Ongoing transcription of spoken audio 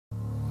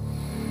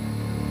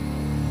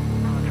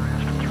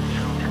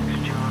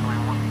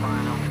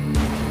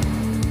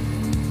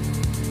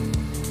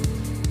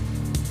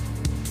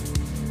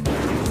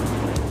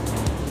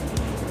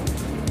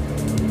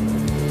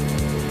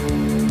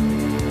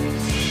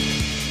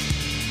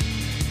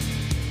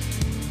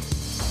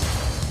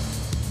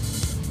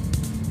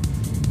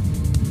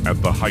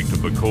At the height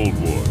of the Cold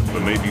War, the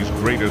Navy's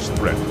greatest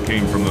threat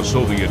came from the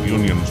Soviet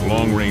Union's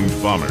long-range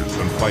bombers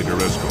and fighter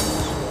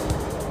escorts.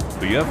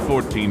 The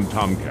F-14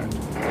 Tomcat,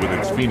 with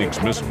its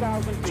Phoenix missile,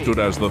 stood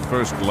as the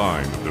first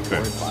line of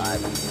defense.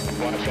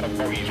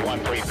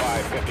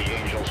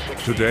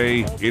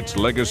 Today, its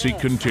legacy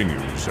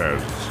continues as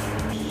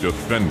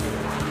defender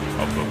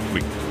of the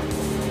fleet.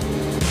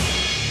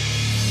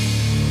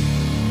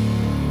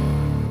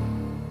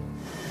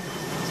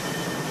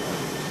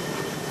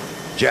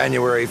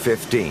 January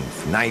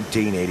 15th,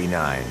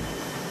 1989.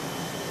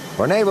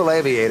 For naval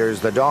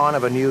aviators, the dawn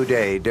of a new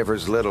day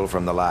differs little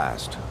from the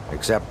last,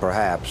 except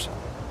perhaps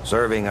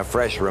serving a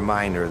fresh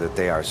reminder that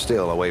they are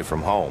still away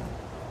from home.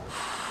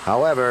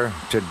 However,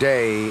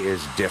 today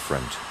is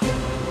different.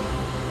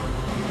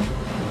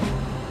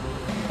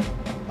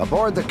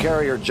 Aboard the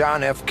carrier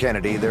John F.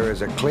 Kennedy, there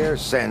is a clear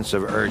sense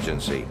of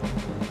urgency.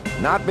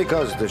 Not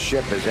because the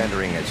ship is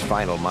entering its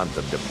final month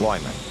of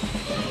deployment,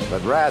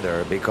 but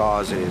rather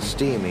because it is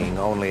steaming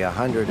only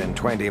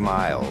 120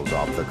 miles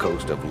off the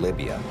coast of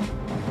Libya.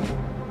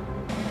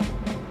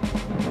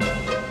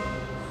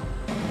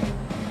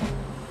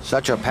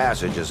 Such a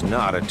passage is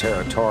not a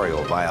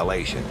territorial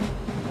violation.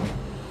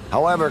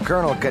 However,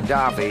 Colonel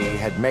Gaddafi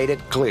had made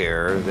it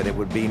clear that it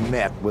would be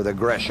met with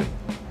aggression.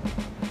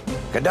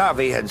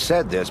 Gaddafi had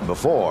said this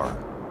before,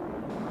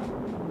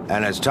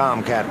 and as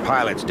Tomcat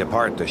pilots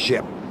depart the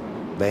ship,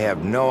 they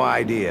have no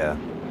idea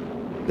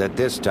that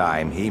this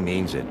time he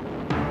means it.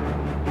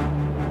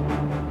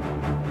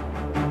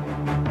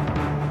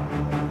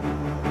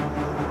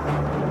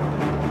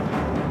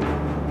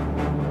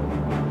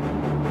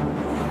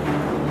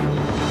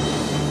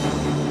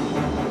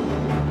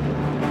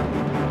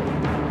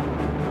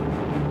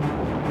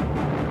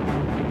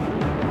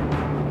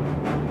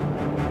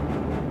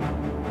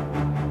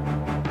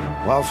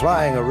 While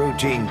flying a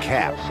routine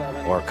CAP,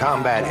 or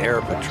Combat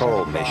Air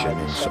Patrol mission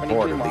in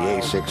support of the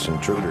A-6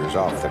 intruders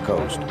off the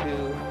coast,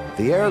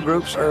 the air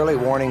group's early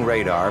warning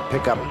radar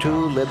pick up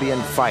two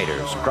Libyan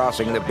fighters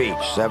crossing the beach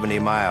 70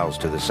 miles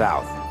to the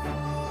south.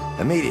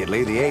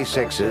 Immediately, the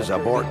A-6s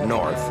abort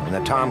north and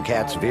the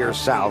Tomcats veer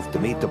south to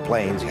meet the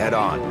planes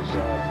head-on.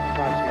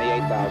 Approximately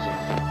 8,000.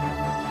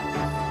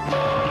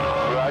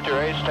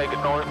 Roger, Ace, take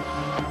it north.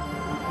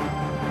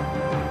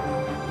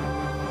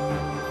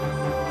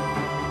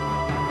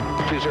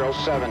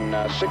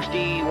 .207,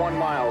 61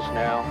 miles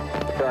now,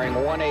 bearing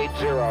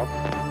 180.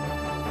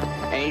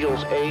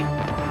 Angels 8,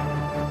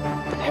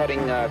 heading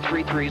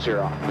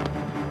 330.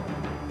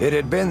 It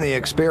had been the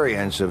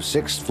experience of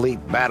 6th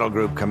Fleet Battle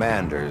Group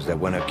commanders that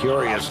when a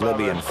curious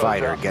Libyan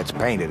fighter gets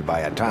painted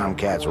by a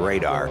Tomcat's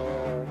radar,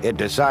 it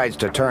decides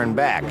to turn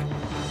back.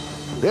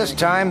 This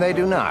time they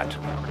do not.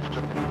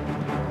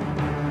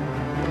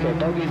 Okay,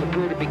 bogies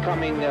appear to be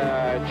coming,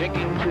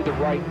 jinking to the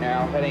right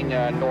now, heading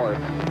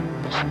north.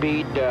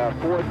 Speed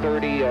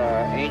 430,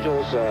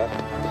 Angels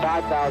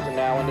 5,000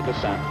 now into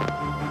descent.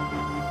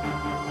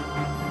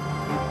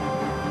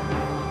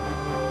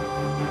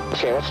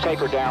 Okay, let's take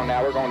her down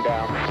now. We're going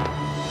down.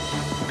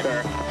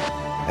 Okay.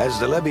 As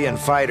the Libyan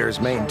fighters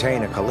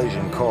maintain a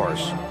collision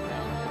course,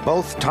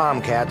 both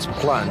Tomcats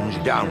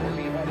plunge downward.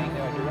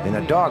 In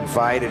a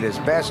dogfight, it is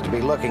best to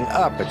be looking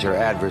up at your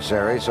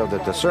adversary so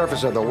that the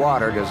surface of the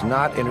water does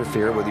not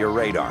interfere with your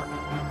radar.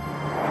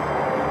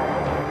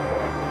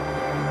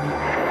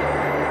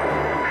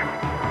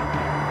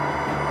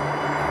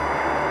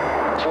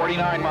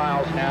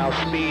 Miles now,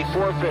 speed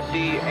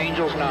 450,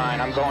 Angels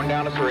 9. I'm going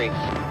down to 3.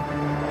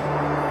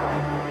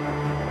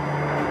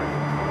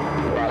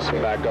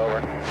 Crossing back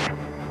over.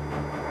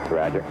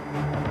 Roger.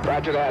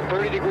 Roger that.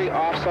 30-degree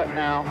offset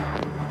now.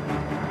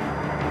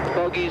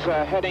 Bogies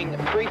heading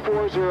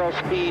 340,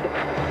 speed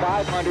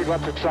 500.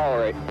 Let's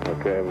accelerate.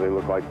 Okay, they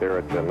look like they're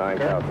at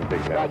 9,000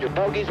 feet now. Roger.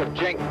 Bogies have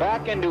jinked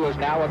back into us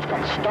now. Let's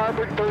come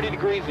starboard 30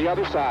 degrees the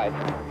other side.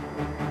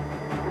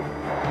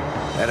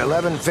 At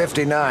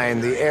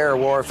 11:59, the Air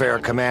Warfare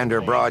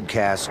Commander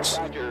broadcasts,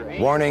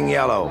 "Warning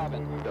yellow,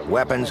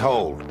 weapons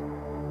hold,"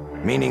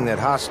 meaning that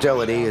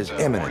hostility is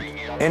imminent.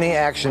 Any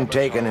action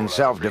taken in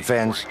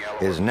self-defense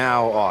is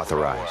now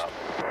authorized.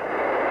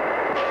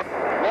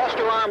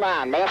 Master arm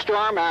on, master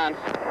arm on.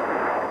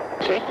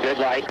 Okay, good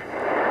light.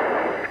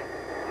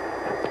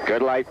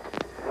 Good light.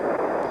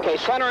 Okay,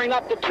 centering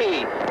up the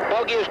T.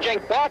 Bogey has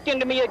jinked back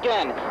into me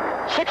again.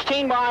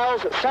 16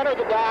 miles, center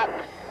the dot.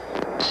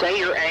 Say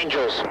your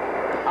Angels.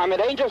 I'm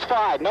at Angels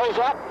 5, nose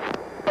up.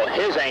 Oh,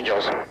 his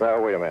Angels. Oh,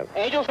 wait a minute.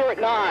 Angels are at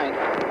 9.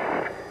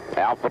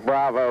 Alpha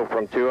Bravo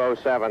from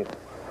 207.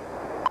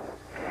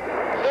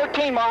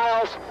 13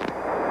 miles.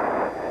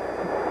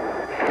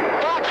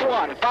 Fox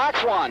 1,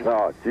 Fox 1.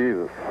 Oh,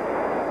 Jesus.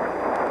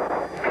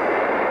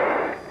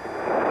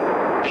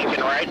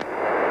 Beacon right.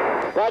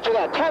 Roger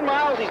that. 10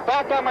 miles, he's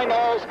back on my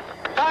nose.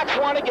 Fox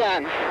 1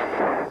 again.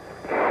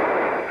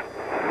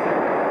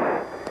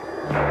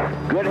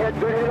 Good hit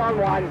on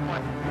one.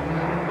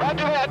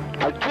 Roger that.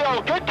 Good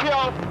kill, good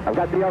kill. I've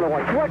got the other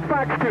one. Select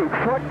Fox 2.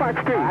 Select Fox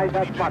 2.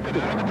 That's Fox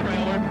 2.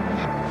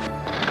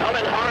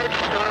 Coming hard,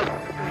 start.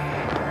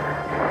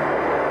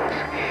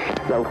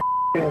 So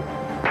Shoot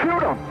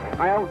him!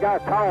 I haven't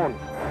got a tone.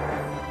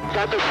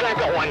 Got the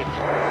second one.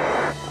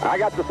 I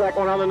got the second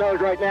one on the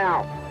nose right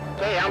now.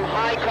 Hey, I'm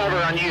high cover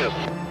on you.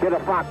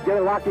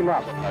 Lock him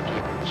up.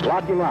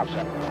 Lock him up.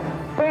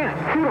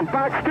 Bam! Shoot him,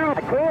 Fox 2.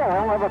 I can't, I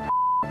don't have a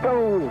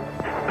tone.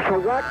 So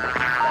what?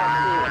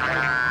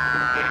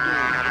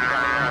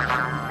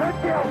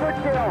 Good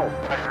kill.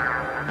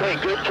 Hey,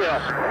 good kill.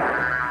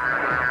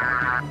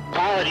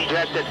 Pilot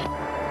ejected.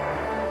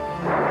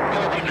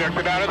 Pilot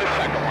ejected out of the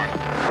second one.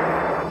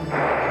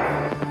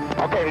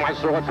 Okay,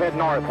 Maestro, let's head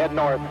north.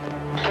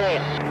 Okay,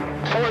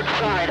 port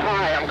side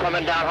high, I'm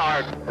coming down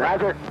hard.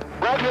 Roger.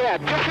 Roger that.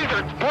 Gypsies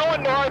are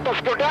blowing north.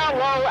 Let's go down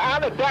low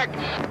on the deck.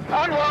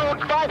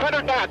 Unload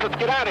 500 knots. Let's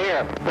get out of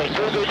here. Okay,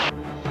 Susie.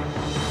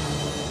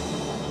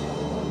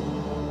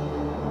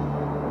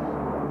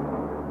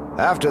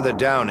 After the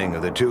downing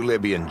of the two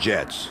Libyan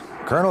jets,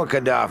 Colonel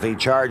Gaddafi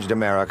charged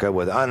America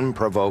with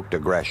unprovoked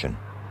aggression.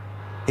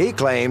 He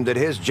claimed that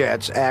his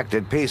jets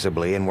acted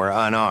peaceably and were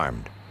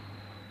unarmed.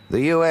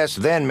 The U.S.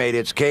 then made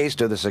its case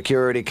to the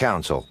Security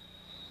Council,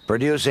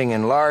 producing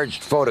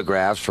enlarged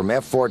photographs from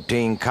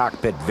F-14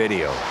 cockpit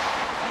video.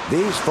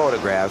 These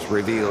photographs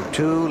revealed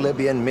two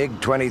Libyan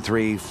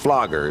MiG-23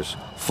 floggers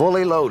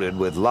fully loaded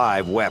with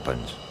live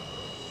weapons.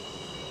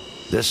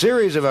 The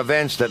series of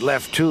events that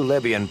left two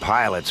Libyan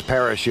pilots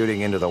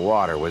parachuting into the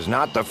water was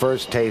not the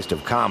first taste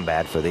of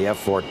combat for the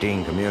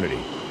F-14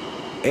 community.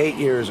 8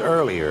 years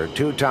earlier,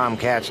 two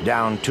Tomcats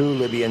downed two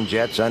Libyan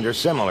jets under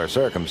similar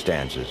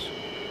circumstances.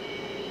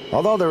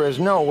 Although there is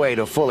no way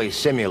to fully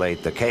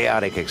simulate the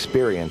chaotic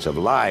experience of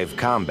live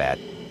combat,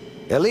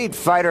 elite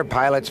fighter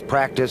pilots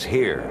practice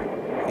here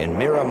in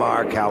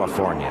Miramar,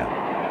 California,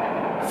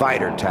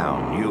 Fighter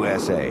Town,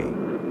 USA.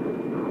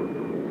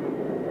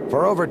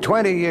 For over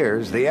 20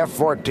 years, the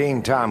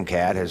F-14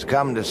 Tomcat has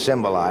come to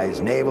symbolize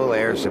naval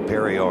air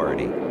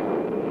superiority.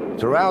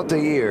 Throughout the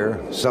year,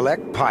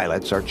 select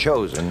pilots are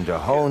chosen to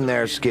hone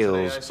their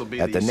skills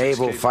at the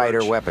Naval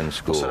Fighter Weapons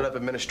School,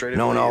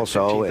 known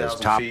also as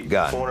Top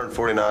Gun.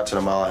 440 knots and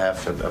a mile and a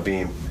half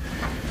abeam.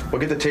 We'll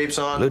get the tapes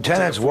on.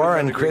 Lieutenants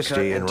Warren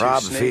Christie and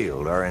Rob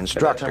Field are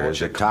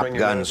instructors at Top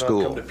Gun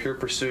School.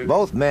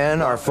 Both men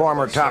are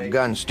former Top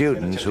Gun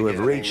students who have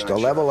reached a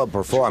level of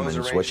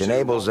performance which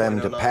enables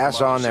them to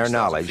pass on their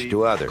knowledge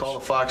to others.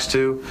 Fox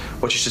 2.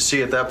 What you should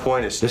see at that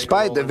point is,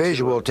 despite the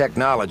visual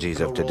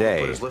technologies of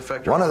today,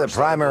 one of the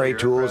primary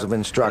tools of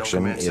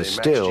instruction is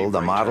still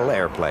the model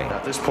airplane.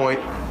 At this point,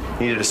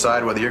 you need to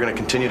decide whether you're going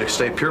to continue to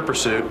stay pure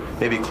pursuit,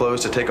 maybe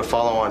close to take a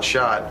follow-on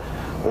shot,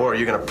 or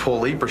you're going to pull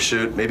lead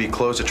pursuit, maybe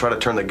close to try to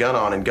turn the gun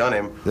on and gun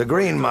him. The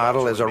green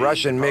model is a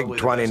Russian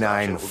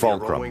MiG-29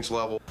 Fulcrum.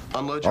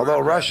 Although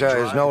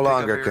Russia is no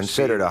longer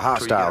considered a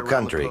hostile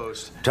country,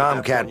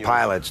 Tomcat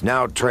pilots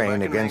now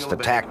train against the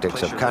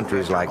tactics of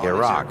countries like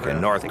Iraq and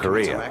North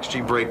Korea. Max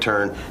G brake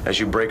turn as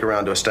you brake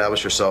around to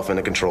establish yourself in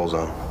the control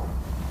zone.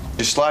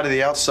 You slide to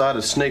the outside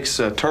of Snake's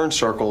turn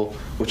circle,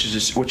 which is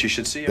just what you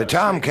should see. The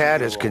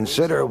Tomcat is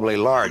considerably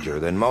larger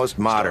than most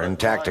modern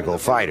tactical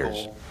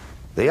fighters.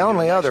 The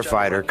only other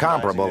fighter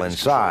comparable in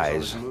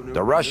size,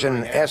 the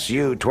Russian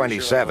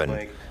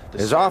Su-27,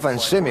 is often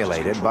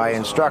simulated by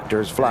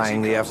instructors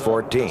flying the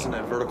F-14.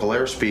 At vertical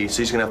airspeed, so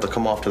he's going to have to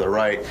come off to the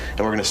right, and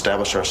we're going to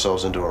establish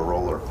ourselves into a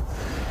roller.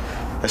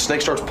 As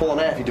Snake starts pulling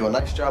off, you do a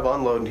nice job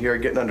unloading here,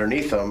 getting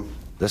underneath him.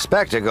 The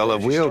spectacle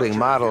of wielding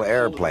model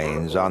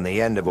airplanes on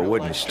the end of a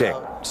wooden stick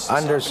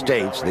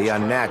understates the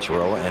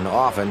unnatural and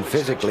often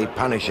physically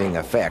punishing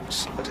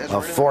effects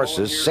of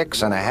forces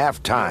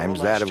 6.5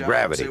 times that of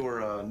gravity.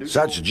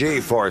 Such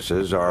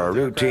G-forces are a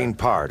routine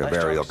part of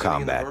aerial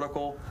combat.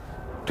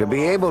 To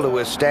be able to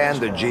withstand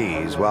the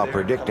Gs while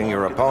predicting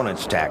your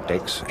opponent's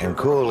tactics and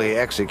coolly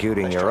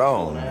executing your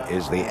own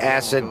is the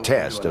acid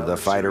test of the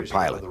fighter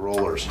pilot.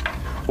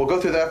 We'll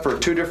go through that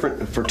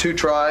for two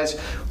tries.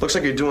 Looks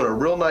like you're doing a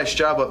real nice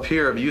job up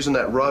here of using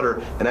that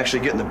rudder and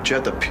actually getting the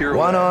jet to pirouette.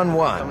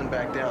 One-on-one,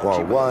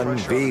 or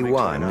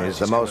 1v1, is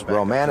the most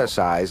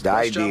romanticized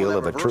ideal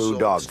of a true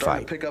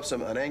dogfight.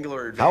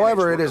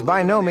 However, it is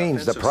by no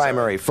means the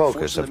primary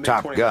focus of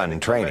Top Gun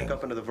training,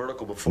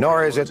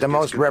 nor is it the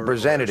most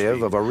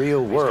representative of a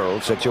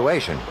real-world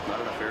situation.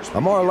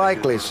 A more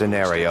likely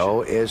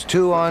scenario is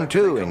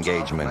 2-on-2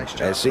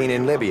 engagement, as seen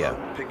in Libya,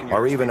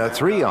 or even a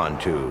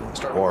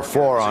 3-on-2, or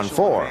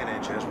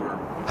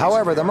 4-on-4.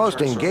 However, the most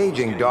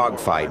engaging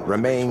dogfight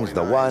remains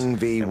the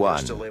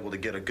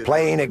 1v1,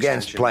 plane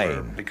against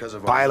plane,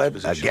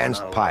 pilot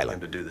against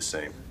pilot.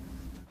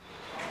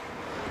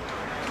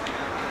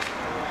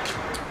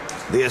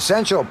 The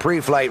essential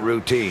pre-flight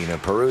routine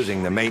of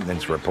perusing the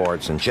maintenance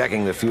reports and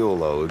checking the fuel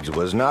loads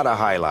was not a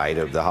highlight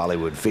of the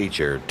Hollywood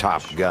feature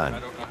Top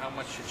Gun.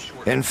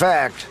 In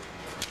fact,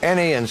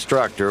 any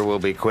instructor will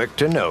be quick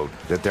to note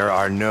that there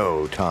are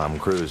no Tom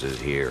Cruises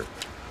here.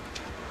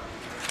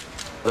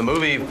 The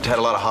movie had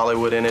a lot of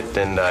Hollywood in it,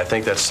 and I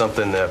think that's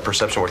something, the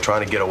perception we're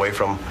trying to get away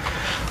from,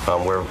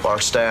 where our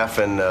staff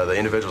and the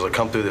individuals that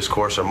come through this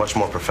course are much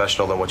more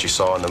professional than what you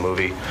saw in the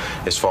movie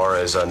as far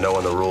as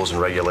knowing the rules and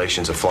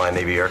regulations of flying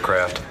Navy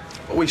aircraft.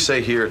 What we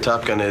say here at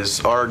Top Gun is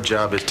our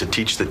job is to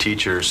teach the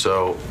teachers.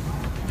 So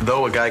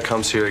though a guy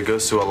comes here, he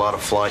goes through a lot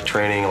of flight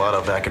training, a lot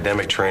of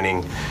academic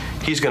training,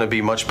 he's going to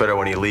be much better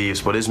when he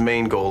leaves, but his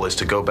main goal is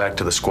to go back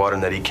to the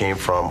squadron that he came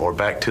from or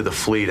back to the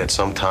fleet at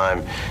some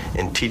time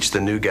and teach the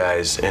new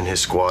guys in his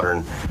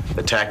squadron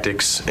the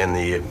tactics and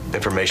the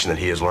information that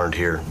he has learned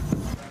here.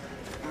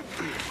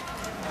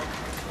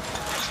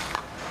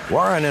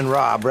 Warren and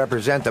Rob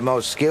represent the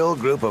most skilled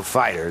group of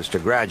fighters to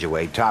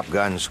graduate Top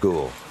Gun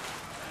school.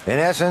 In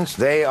essence,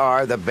 they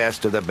are the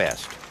best of the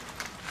best.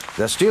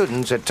 The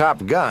students at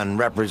Top Gun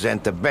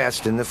represent the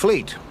best in the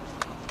fleet.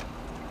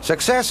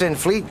 Success in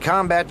fleet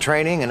combat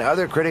training and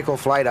other critical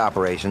flight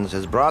operations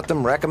has brought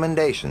them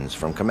recommendations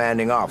from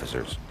commanding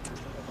officers.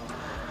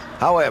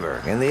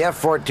 However, in the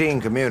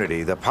F-14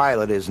 community, the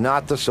pilot is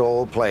not the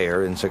sole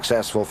player in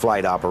successful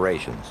flight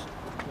operations.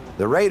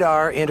 The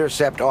Radar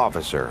Intercept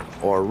Officer,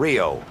 or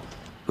RIO,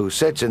 who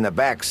sits in the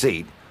back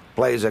seat,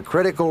 plays a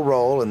critical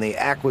role in the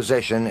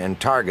acquisition and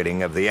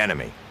targeting of the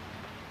enemy.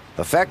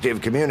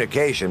 Effective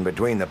communication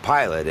between the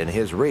pilot and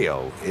his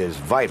RIO is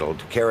vital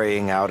to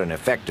carrying out an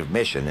effective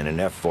mission in an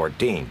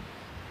F-14.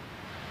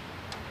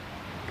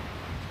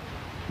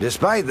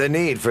 Despite the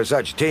need for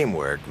such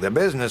teamwork, the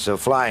business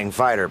of flying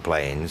fighter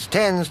planes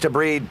tends to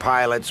breed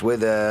pilots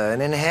with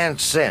an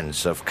enhanced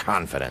sense of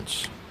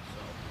confidence.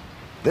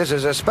 This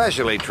is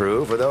especially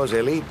true for those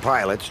elite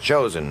pilots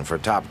chosen for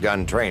Top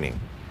Gun training.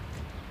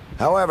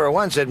 However,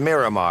 once at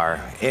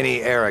Miramar,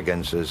 any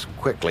arrogance is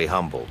quickly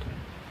humbled.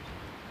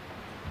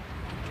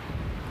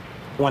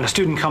 When a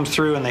student comes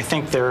through and they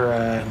think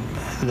they're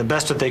the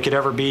best that they could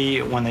ever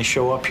be when they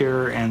show up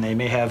here, and they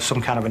may have some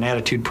kind of an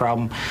attitude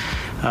problem,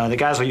 the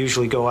guys will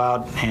usually go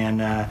out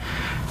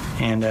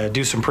and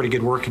do some pretty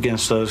good work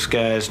against those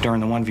guys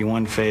during the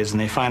 1v1 phase, and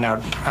they find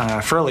out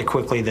fairly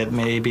quickly that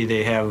maybe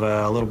they have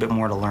a little bit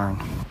more to learn.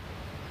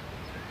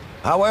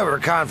 However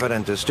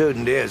confident the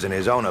student is in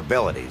his own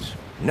abilities,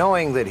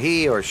 knowing that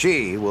he or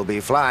she will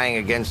be flying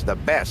against the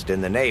best in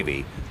the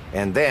Navy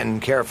and then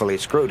carefully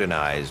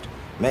scrutinized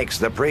makes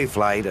the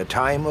pre-flight a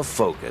time of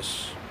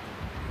focus.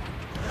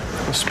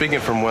 Speaking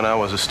from when I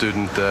was a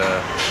student,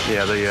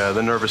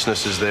 the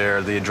nervousness is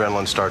there, the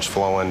adrenaline starts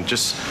flowing.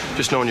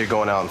 Just knowing you're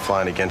going out and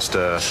flying against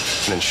an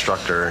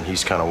instructor and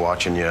he's kind of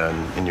watching you,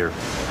 and you're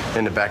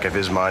in the back of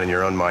his mind and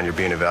your own mind, you're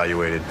being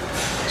evaluated.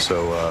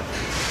 So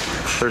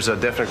there's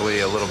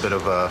definitely a little bit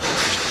of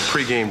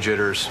pre-game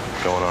jitters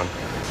going on.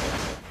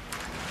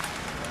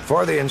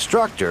 For the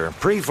instructor,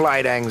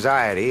 pre-flight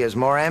anxiety is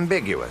more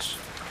ambiguous.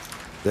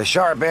 The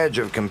sharp edge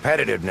of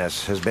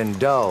competitiveness has been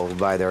dulled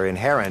by their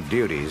inherent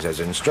duties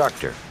as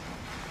instructor.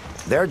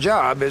 Their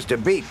job is to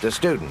beat the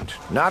student,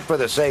 not for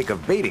the sake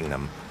of beating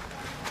them,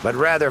 but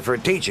rather for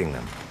teaching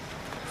them.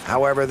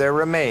 However, there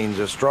remains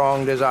a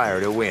strong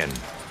desire to win.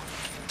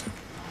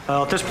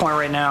 Well, at this point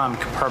right now, I'm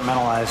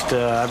compartmentalized.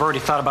 I've already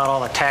thought about all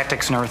the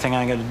tactics and everything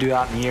I'm going to do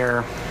out in the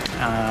air.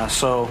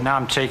 So now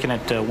I'm taking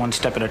it one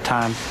step at a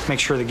time. Make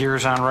sure the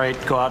gear's on right,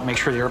 go out and make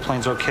sure the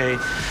airplane's okay,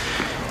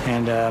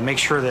 and make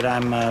sure that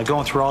I'm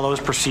going through all those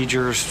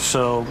procedures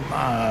so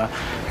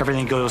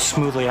everything goes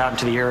smoothly out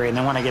into the area. And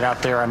then when I get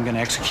out there, I'm going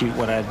to execute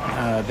what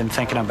I've been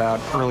thinking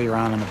about earlier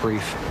on in the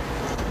brief.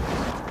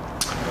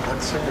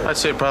 I'd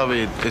say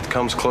probably it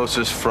comes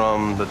closest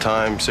from the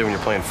time, say when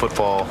you're playing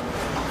football,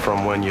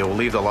 from when you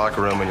leave the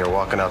locker room and you're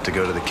walking out to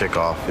go to the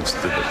kickoff. It's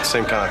the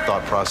same kind of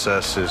thought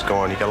process is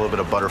going. You got a little bit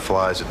of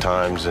butterflies at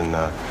times, and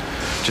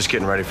just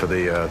getting ready for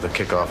the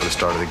kickoff and the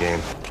start of the game.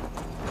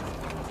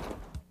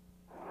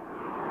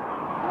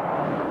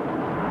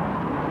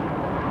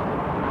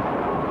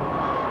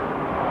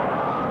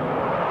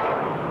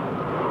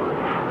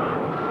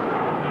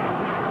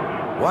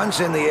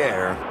 Once in the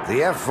air,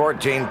 the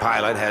F-14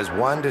 pilot has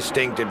one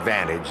distinct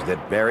advantage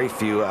that very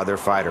few other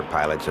fighter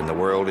pilots in the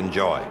world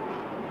enjoy: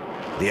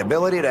 the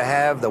ability to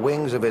have the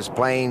wings of his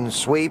plane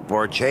sweep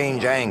or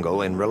change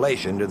angle in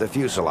relation to the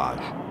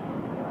fuselage.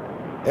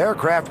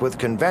 Aircraft with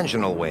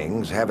conventional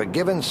wings have a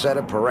given set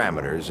of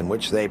parameters in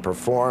which they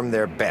perform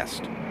their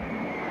best.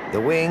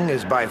 The wing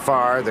is by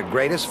far the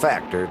greatest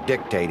factor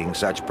dictating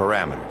such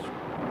parameters.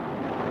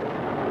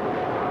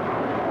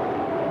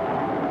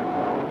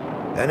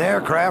 An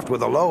aircraft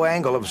with a low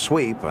angle of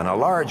sweep and a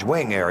large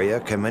wing area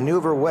can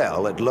maneuver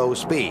well at low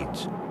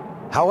speeds.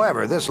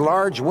 However, this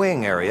large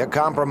wing area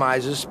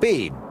compromises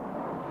speed.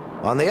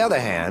 On the other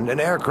hand, an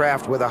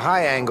aircraft with a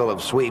high angle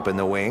of sweep in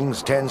the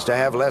wings tends to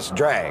have less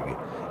drag,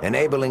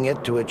 enabling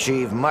it to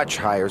achieve much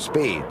higher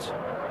speeds.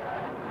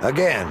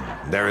 Again,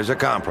 there is a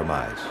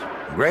compromise.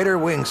 Greater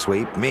wing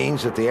sweep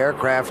means that the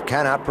aircraft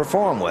cannot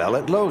perform well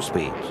at low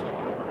speeds.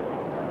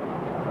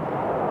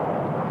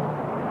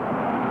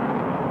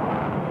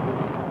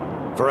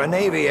 For a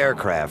Navy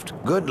aircraft,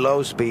 good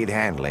low-speed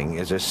handling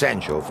is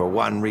essential for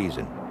one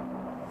reason.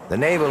 The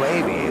naval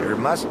aviator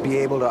must be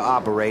able to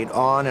operate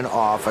on and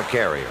off a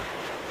carrier.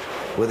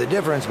 With the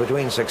difference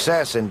between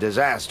success and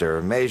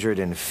disaster measured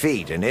in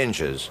feet and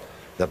inches,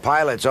 the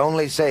pilot's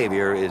only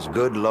savior is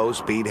good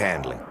low-speed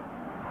handling.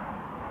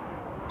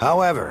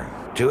 However,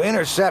 to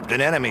intercept an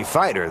enemy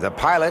fighter, the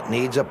pilot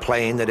needs a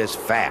plane that is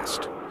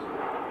fast.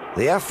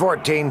 The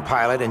F-14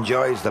 pilot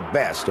enjoys the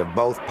best of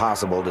both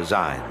possible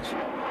designs.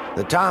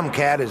 The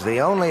Tomcat is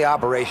the only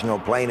operational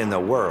plane in the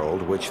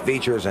world which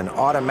features an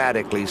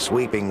automatically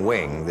sweeping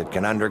wing that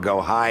can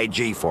undergo high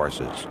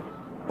G-forces,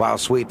 while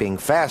sweeping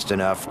fast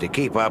enough to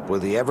keep up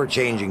with the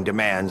ever-changing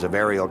demands of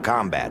aerial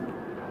combat.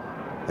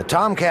 The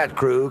Tomcat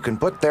crew can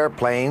put their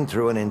plane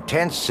through an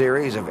intense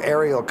series of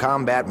aerial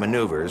combat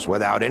maneuvers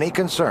without any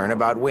concern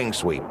about wing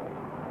sweep,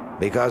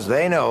 because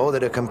they know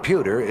that a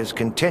computer is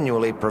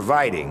continually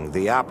providing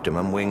the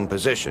optimum wing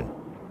position.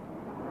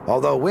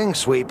 Although wing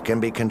sweep can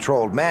be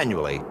controlled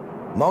manually,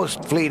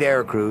 most fleet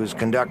aircrews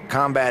conduct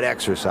combat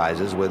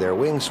exercises with their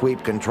wing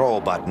sweep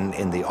control button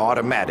in the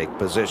automatic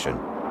position.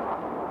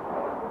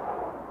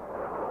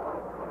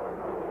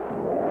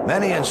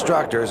 Many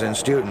instructors and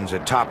students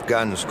at Top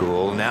Gun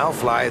School now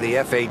fly the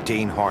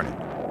F-18 Hornet.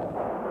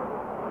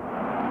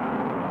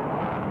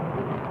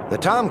 The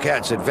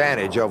Tomcat's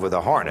advantage over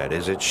the Hornet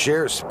is its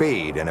sheer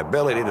speed and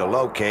ability to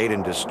locate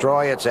and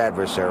destroy its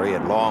adversary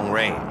at long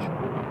range.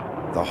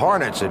 The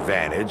Hornet's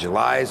advantage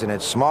lies in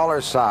its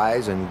smaller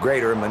size and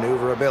greater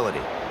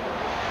maneuverability.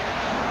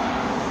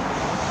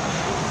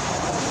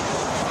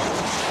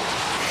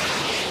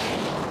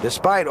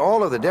 Despite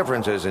all of the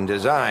differences in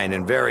design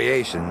and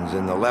variations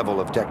in the level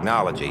of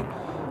technology,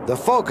 the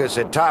focus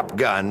at Top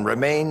Gun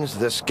remains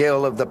the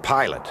skill of the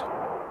pilot.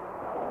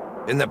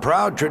 In the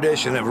proud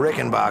tradition of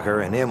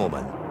Rickenbacker and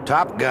Immelman,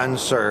 Top Gun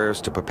serves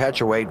to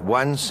perpetuate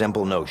one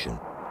simple notion.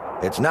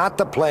 It's not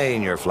the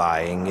plane you're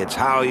flying, it's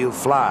how you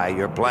fly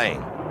your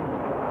plane.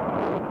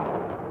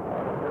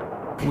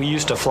 We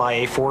used to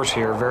fly A4s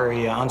here,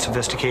 very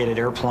unsophisticated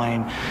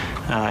airplane,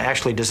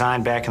 actually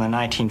designed back in the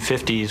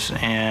 1950s.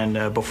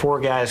 And before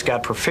guys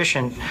got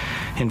proficient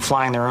in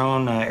flying their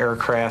own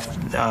aircraft,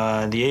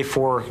 the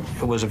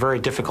A4 was a very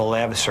difficult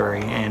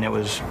adversary, and it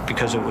was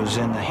because it was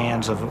in the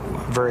hands of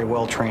very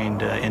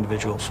well-trained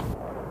individuals.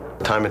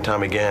 Time and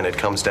time again, it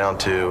comes down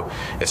to,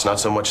 it's not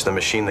so much the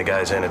machine the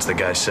guy's in, it's the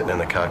guy sitting in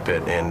the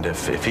cockpit. And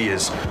if he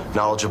is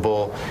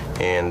knowledgeable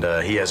and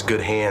he has good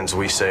hands,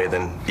 we say,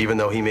 then even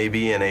though he may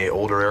be in an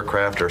older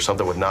aircraft or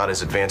something with not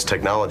as advanced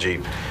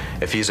technology,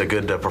 if he's a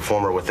good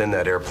performer within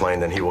that airplane,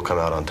 then he will come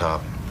out on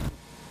top.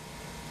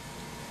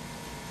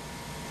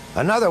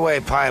 Another way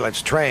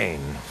pilots train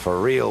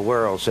for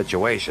real-world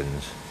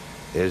situations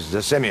is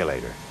the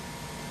simulator.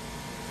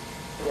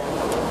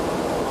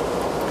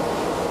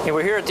 Okay,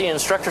 we're here at the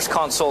instructor's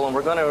console, and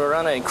we're going to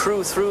run a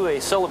crew through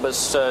a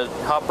syllabus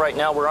hop right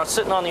now. We're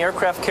sitting on the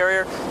aircraft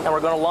carrier, and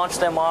we're going to launch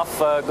them off,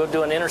 go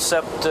do an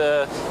intercept,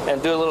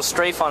 and do a little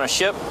strafe on a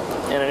ship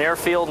in an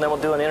airfield, and then we'll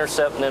do an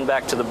intercept and then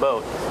back to the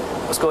boat.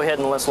 Let's go ahead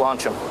and let's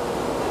launch them.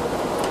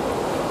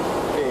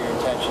 Pay your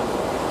attention.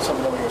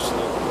 Something over your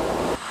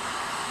salute.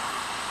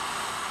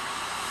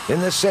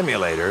 In the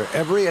simulator,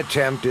 every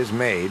attempt is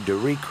made to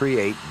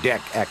recreate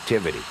deck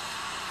activity.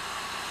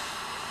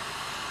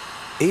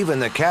 Even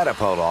the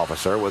catapult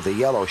officer with the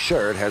yellow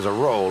shirt has a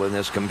role in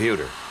this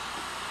computer.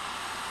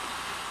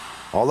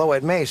 Although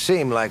it may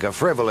seem like a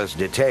frivolous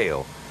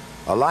detail,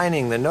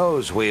 aligning the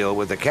nose wheel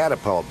with the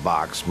catapult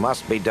box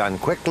must be done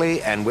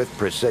quickly and with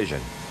precision.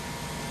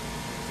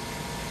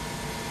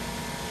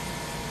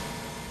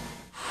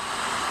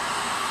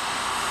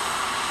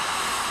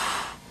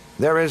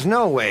 There is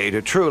no way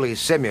to truly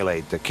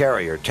simulate the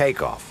carrier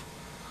takeoff.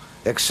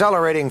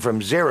 Accelerating from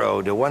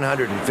 0 to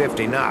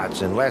 150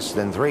 knots in less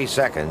than 3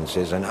 seconds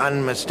is an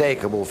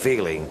unmistakable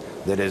feeling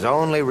that is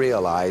only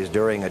realized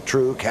during a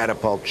true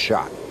catapult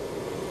shot.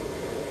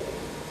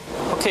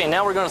 Okay,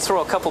 now we're going to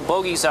throw a couple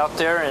bogeys out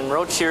there, and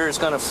Roach here is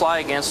going to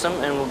fly against them,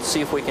 and we'll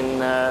see if we can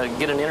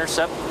get an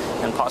intercept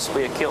and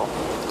possibly a kill.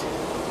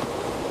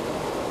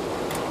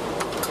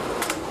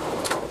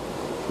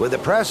 With the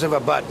press of a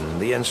button,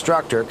 the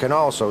instructor can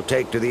also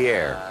take to the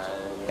air,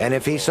 and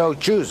if he so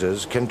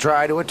chooses, can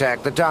try to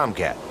attack the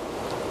Tomcat.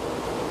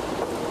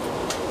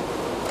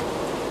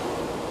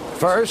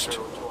 First,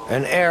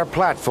 an air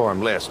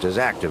platform list is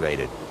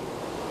activated.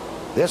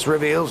 This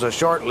reveals a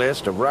short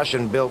list of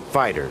Russian-built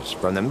fighters,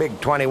 from the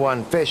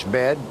MiG-21 fish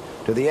bed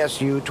to the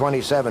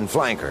Su-27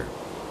 flanker.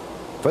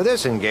 For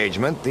this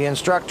engagement, the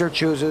instructor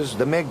chooses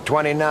the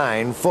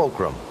MiG-29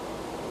 Fulcrum.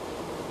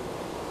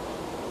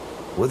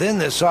 Within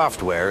the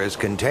software is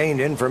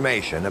contained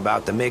information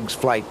about the MiG's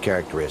flight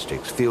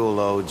characteristics, fuel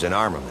loads, and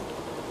armament.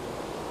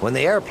 When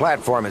the air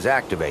platform is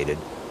activated,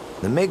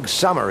 the MiG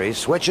summary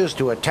switches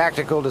to a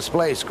tactical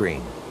display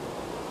screen.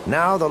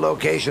 Now the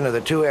location of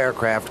the two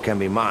aircraft can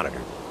be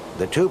monitored.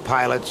 The two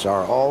pilots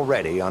are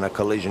already on a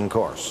collision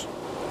course.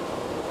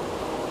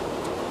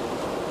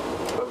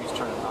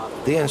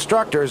 The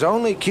instructor's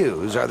only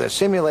cues are the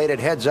simulated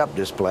heads-up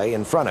display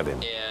in front of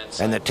him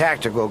and the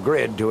tactical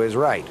grid to his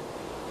right.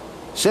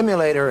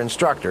 Simulator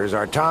instructors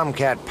are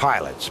Tomcat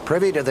pilots,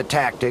 privy to the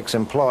tactics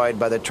employed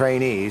by the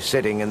trainees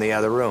sitting in the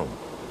other room.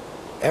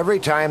 Every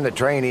time the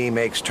trainee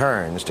makes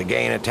turns to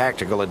gain a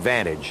tactical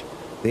advantage,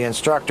 the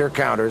instructor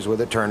counters with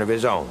a turn of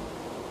his own.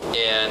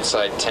 Yeah,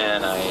 inside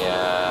 10,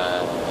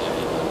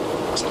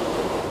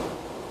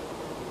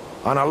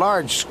 On a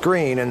large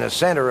screen in the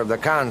center of the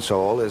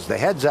console is the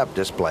heads-up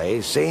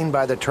display seen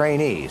by the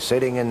trainee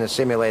sitting in the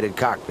simulated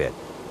cockpit.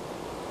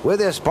 With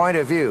this point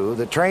of view,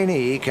 the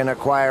trainee can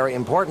acquire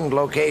important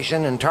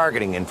location and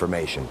targeting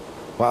information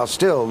while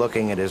still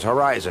looking at his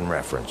horizon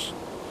reference.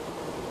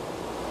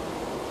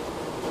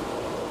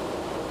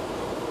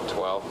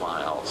 12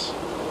 miles.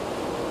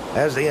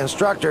 As the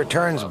instructor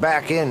turns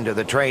back into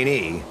the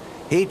trainee,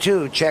 he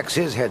too checks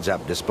his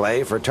heads-up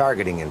display for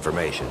targeting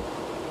information.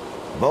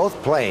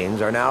 Both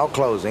planes are now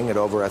closing at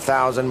over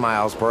 1,000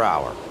 miles per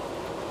hour.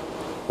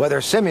 Whether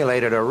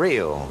simulated or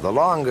real, the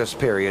longest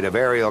period of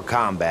aerial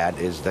combat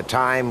is the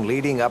time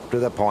leading up to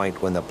the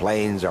point when the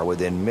planes are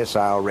within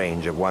missile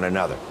range of one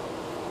another.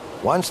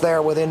 Once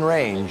they're within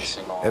range,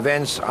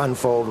 events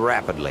unfold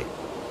rapidly.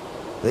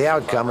 The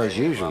outcome is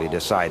usually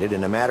decided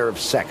in a matter of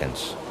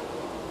seconds.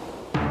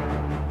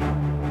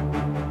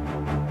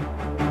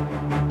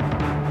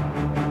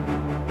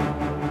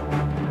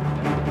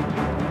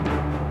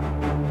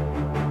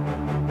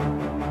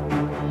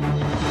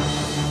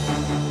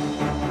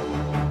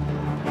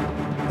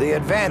 The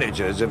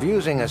advantages of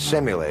using a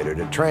simulator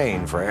to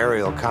train for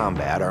aerial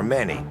combat are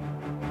many.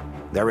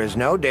 There is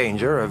no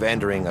danger of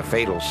entering a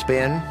fatal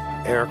spin,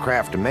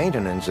 aircraft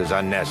maintenance is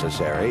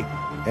unnecessary,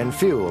 and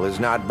fuel is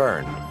not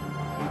burned.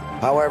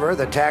 However,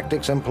 the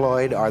tactics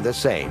employed are the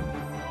same.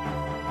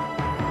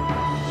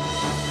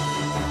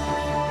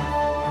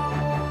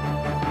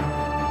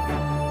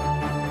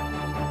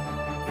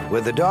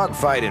 With the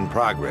dogfight in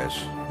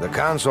progress, the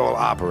console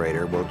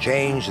operator will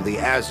change the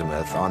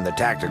azimuth on the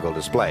tactical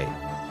display.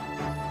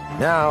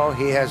 Now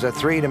he has a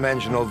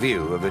three-dimensional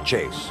view of the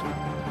chase.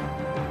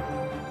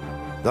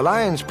 The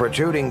lines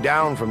protruding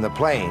down from the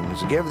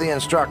planes give the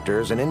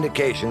instructors an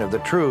indication of the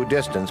true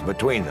distance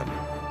between them.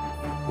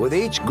 With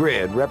each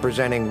grid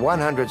representing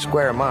 100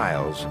 square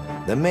miles,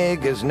 the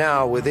MiG is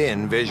now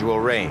within visual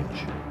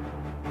range.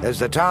 As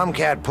the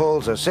Tomcat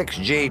pulls a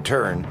 6G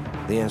turn,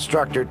 the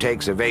instructor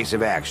takes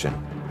evasive action.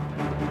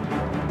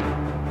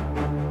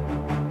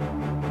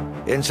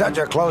 In such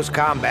a close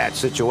combat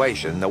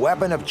situation, the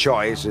weapon of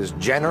choice is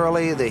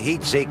generally the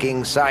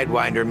heat-seeking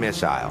Sidewinder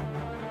missile.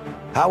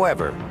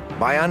 However,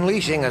 by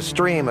unleashing a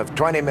stream of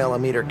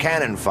 20mm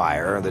cannon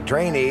fire, the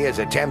trainee is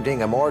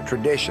attempting a more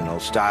traditional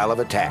style of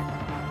attack.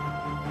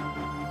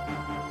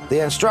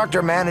 The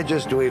instructor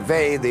manages to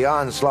evade the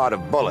onslaught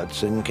of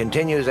bullets and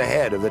continues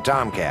ahead of the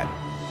Tomcat.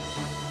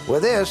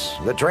 With this,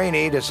 the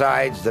trainee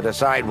decides that a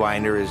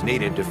Sidewinder is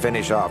needed to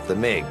finish off the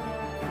MiG.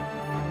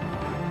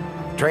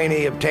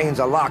 Trainee obtains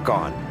a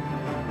lock-on.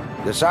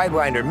 The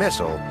Sidewinder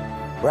missile,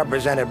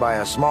 represented by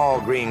a small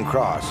green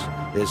cross,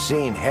 is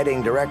seen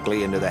heading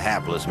directly into the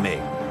hapless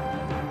MiG.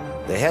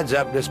 The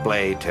heads-up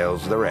display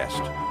tells the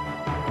rest.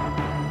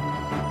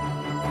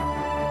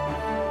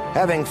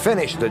 Having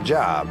finished the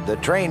job, the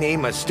trainee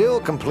must still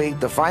complete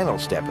the final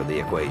step of the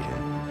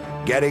equation,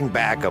 getting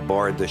back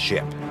aboard the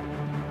ship.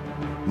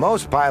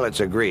 Most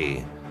pilots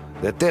agree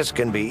that this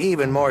can be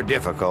even more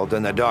difficult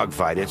than the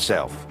dogfight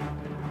itself.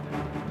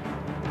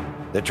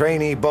 The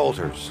trainee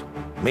bolters,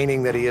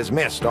 meaning that he has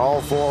missed all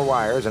 4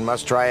 wires and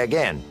must try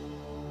again.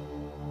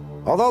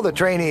 Although the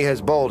trainee has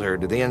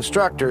boltered, the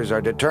instructors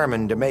are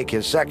determined to make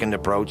his second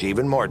approach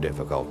even more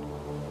difficult.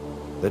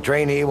 The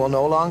trainee will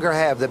no longer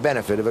have the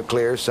benefit of a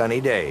clear, sunny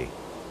day.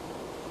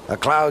 A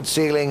cloud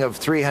ceiling of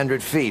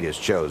 300 feet is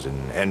chosen,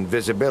 and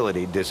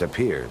visibility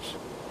disappears.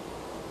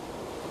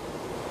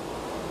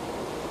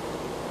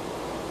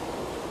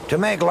 To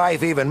make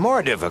life even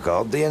more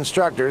difficult, the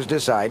instructors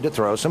decide to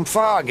throw some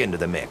fog into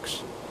the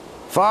mix.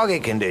 Foggy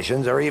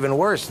conditions are even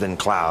worse than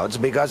clouds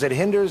because it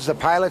hinders the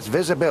pilot's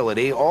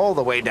visibility all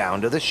the way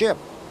down to the ship.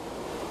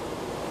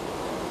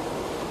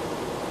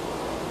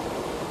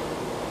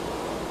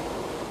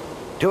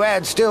 To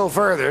add still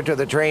further to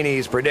the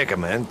trainee's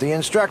predicament, the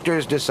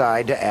instructors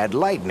decide to add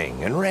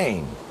lightning and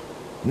rain.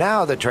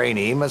 Now the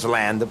trainee must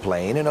land the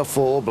plane in a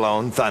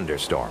full-blown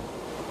thunderstorm.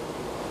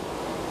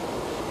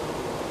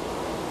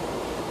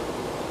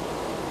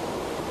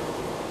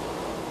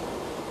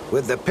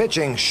 With the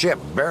pitching ship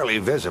barely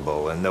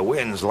visible and the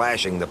winds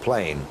lashing the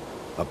plane,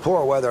 a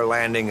poor weather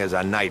landing is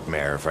a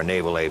nightmare for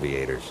naval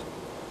aviators.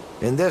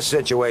 In this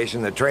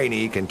situation, the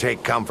trainee can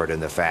take comfort in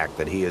the fact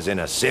that he is in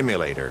a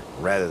simulator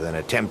rather than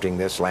attempting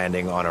this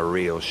landing on a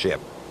real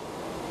ship.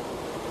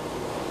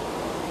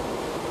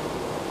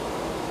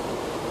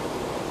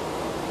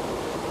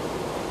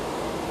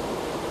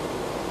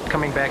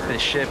 Coming back to the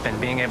ship and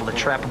being able to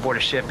trap aboard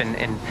a ship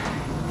in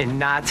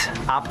not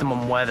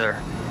optimum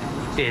weather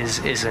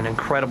is an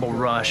incredible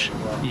rush.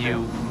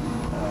 You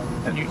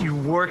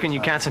work and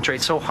you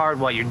concentrate so hard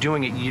while you're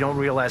doing it, you don't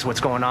realize what's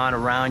going on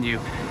around you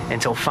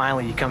until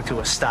finally you come to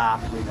a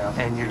stop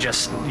and you're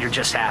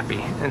just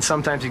happy. And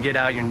sometimes you get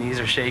out, your knees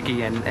are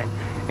shaky,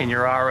 and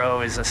your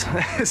RO is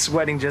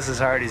sweating just as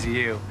hard as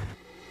you.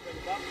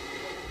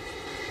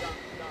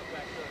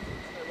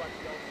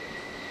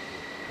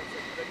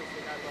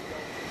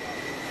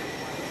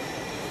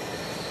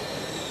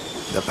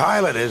 The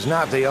pilot is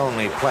not the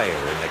only player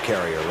in the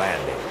carrier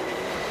landing.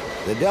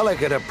 The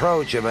delicate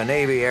approach of a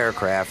Navy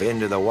aircraft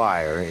into the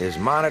wire is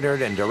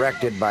monitored and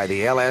directed by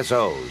the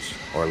LSOs,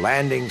 or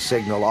Landing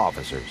Signal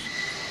Officers.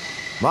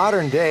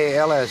 Modern-day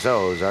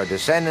LSOs are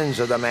descendants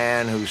of the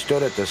man who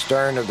stood at the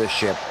stern of the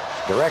ship,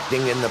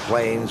 directing in the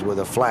planes with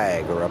a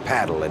flag or a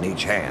paddle in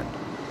each hand.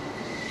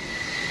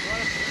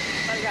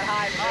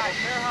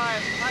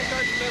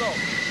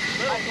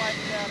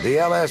 The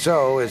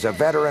LSO is a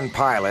veteran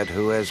pilot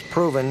who has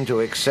proven to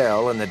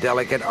excel in the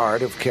delicate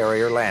art of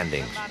carrier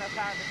landings.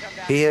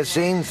 He has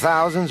seen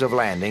thousands of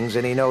landings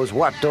and he knows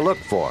what to look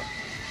for.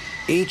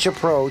 Each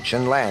approach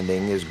and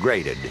landing is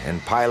graded,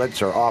 and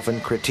pilots are often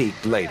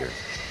critiqued later.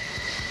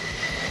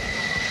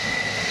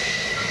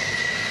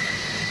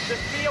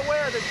 Just be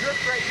aware of the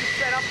drift rate you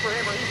set up for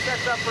him or he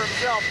sets up for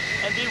himself,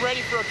 and be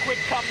ready for a quick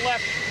come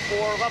left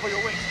or level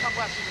your wings. Come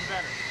left even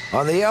better.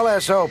 On the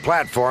LSO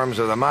platforms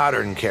of the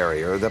modern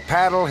carrier, the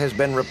paddle has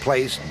been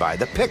replaced by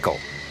the pickle.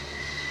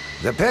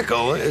 The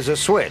pickle is a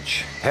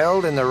switch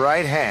held in the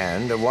right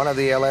hand of one of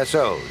the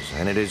LSOs,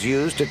 and it is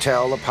used to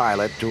tell the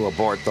pilot to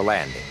abort the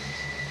landing.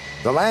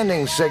 The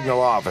landing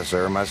signal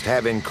officer must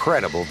have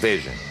incredible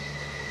vision.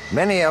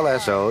 Many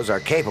LSOs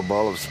are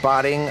capable of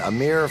spotting a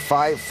mere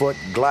 5-foot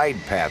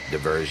glide path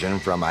diversion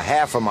from a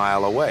half a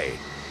mile away.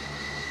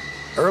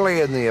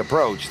 Early in the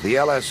approach, the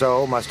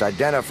LSO must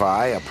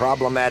identify a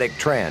problematic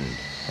trend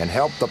and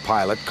help the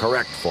pilot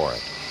correct for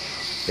it.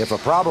 If a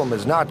problem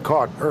is not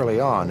caught early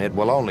on, it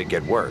will only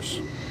get worse.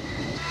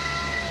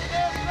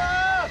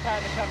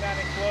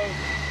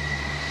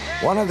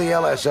 One of the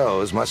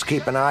LSOs must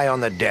keep an eye on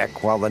the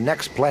deck while the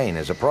next plane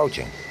is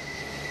approaching.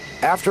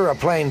 After a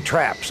plane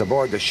traps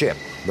aboard the ship,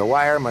 the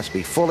wire must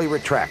be fully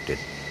retracted.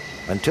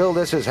 Until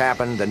this has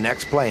happened, the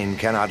next plane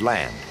cannot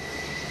land.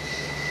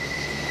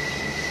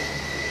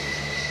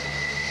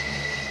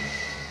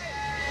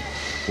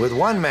 With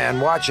one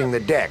man watching the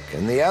deck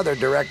and the other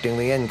directing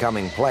the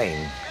incoming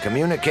plane,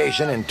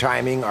 communication and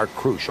timing are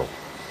crucial.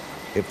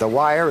 If the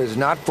wire is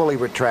not fully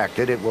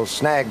retracted, it will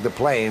snag the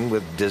plane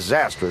with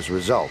disastrous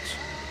results.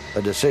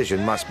 A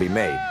decision must be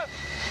made.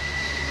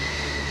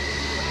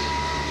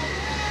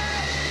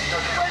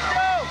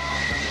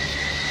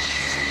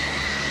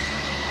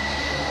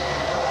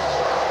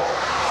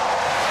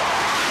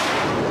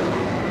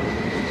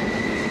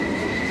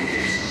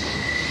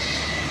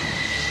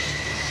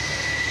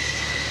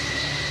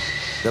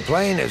 The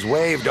plane is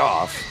waved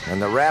off, and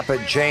the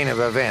rapid chain of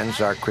events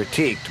are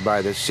critiqued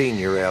by the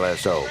senior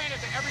LSO.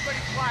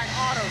 Everybody's flying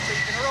auto, so you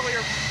can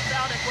earlier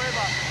sound and wave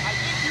up. I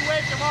think you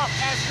waved him off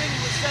as Vinny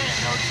was saying,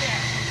 no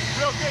chance.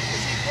 Real good,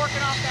 because he's working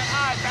off that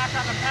high, back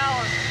on the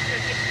power, to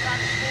get you time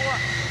to score.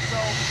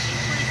 So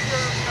increase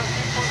your,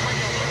 input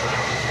when you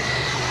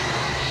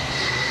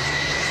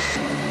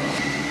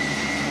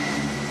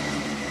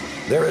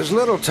There is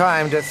little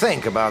time to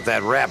think about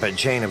that rapid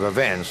chain of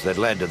events that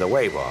led to the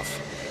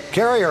wave-off.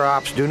 Carrier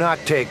ops do not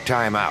take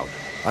time out.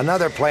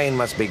 Another plane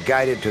must be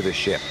guided to the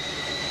ship.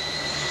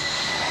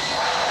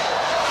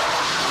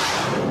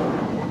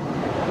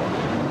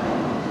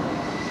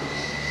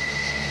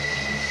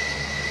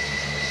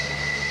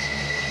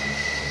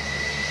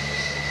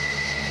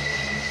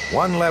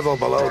 One level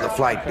below the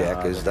flight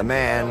deck is the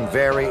man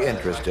very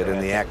interested in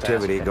the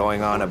activity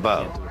going on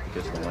above.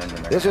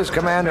 This is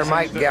Commander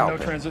Mike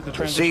Galpin,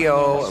 the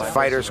CO of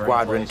Fighter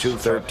Squadron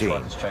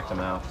 213.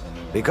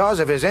 Because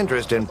of his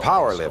interest in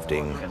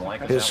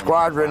powerlifting, his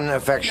squadron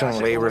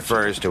affectionately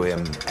refers to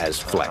him as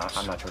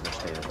Flex.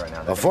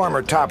 A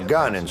former Top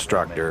Gun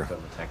instructor,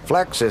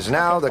 Flex is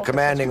now the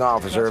commanding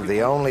officer of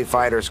the only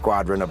fighter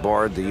squadron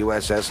aboard the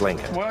USS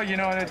Lincoln. Well,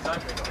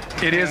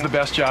 it is the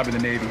best job in the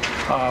Navy.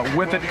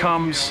 With it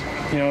comes,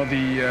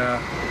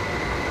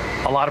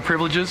 a lot of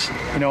privileges.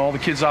 All the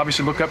kids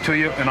obviously look up to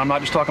you, and I'm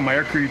not just talking my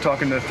air crew, you're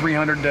talking to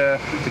 300 the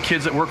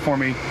kids that work for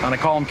me, and I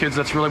call them kids,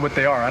 that's really what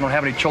they are. I don't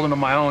have any children of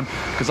my own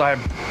because I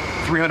have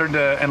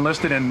 300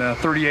 enlisted and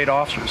 38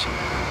 officers.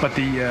 But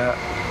the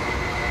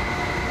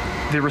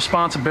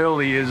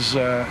responsibility is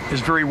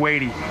very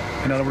weighty.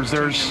 In other words,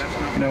 there's,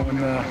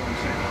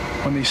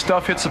 when the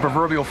stuff hits the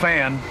proverbial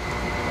fan,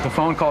 the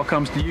phone call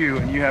comes to you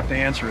and you have to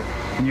answer it.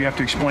 And you have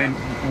to explain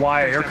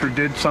why an aircrew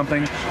did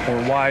something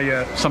or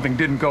why something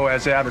didn't go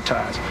as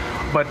advertised.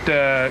 But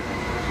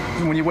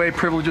when you weigh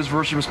privileges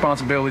versus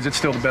responsibilities, it's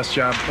still the best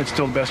job. It's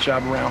still the best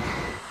job around.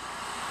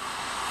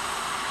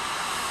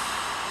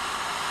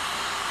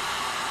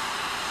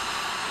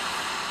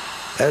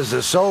 As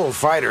the sole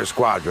fighter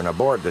squadron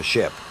aboard the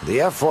ship,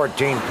 the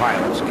F-14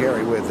 pilots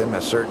carry with them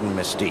a certain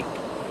mystique.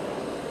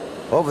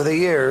 Over the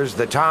years,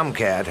 the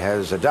Tomcat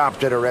has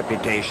adopted a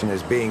reputation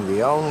as being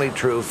the only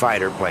true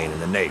fighter plane in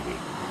the Navy.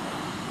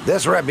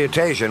 This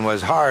reputation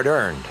was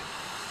hard-earned.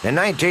 In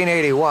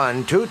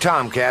 1981, 2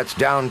 Tomcats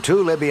downed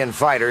 2 Libyan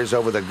fighters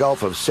over the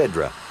Gulf of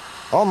Sidra.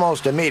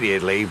 Almost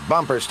immediately,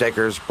 bumper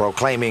stickers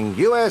proclaiming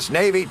U.S.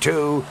 Navy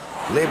 2,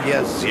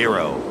 Libya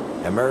 0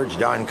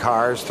 emerged on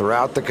cars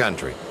throughout the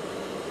country.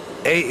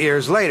 8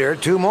 years later,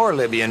 2 more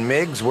Libyan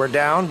MiGs were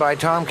downed by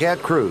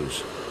Tomcat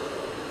crews.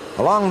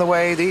 Along the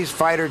way, these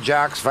fighter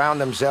jocks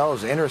found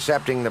themselves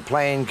intercepting the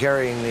plane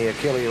carrying the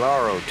Achille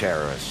Lauro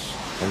terrorists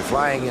and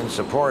flying in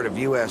support of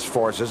U.S.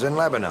 forces in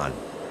Lebanon.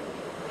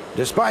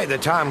 Despite the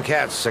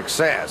Tomcat's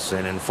success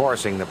in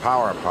enforcing the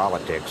power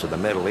politics of the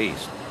Middle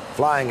East,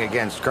 flying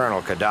against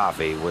Colonel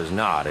Gaddafi was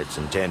not its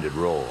intended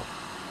role.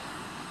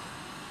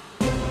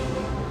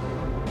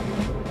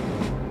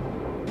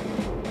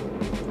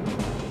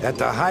 At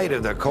the height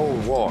of the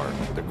Cold War,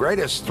 the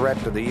greatest threat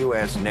to the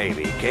U.S.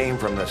 Navy came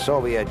from the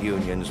Soviet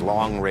Union's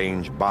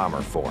long-range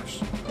bomber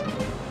force.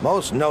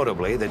 Most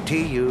notably, the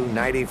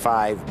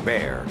Tu-95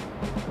 Bear.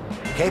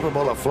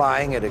 Capable of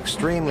flying at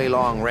extremely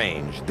long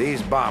range,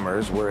 these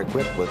bombers were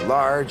equipped with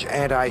large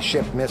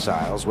anti-ship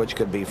missiles which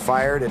could be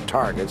fired at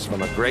targets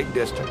from a great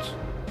distance.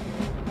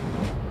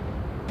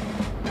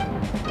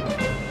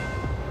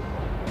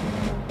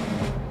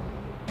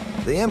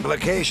 The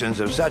implications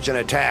of such an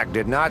attack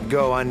did not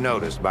go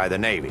unnoticed by the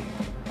Navy.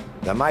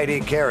 The mighty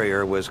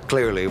carrier was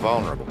clearly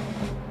vulnerable.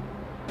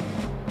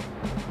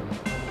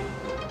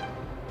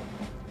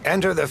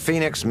 Enter the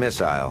Phoenix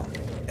missile.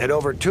 At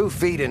over 2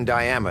 feet in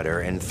diameter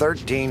and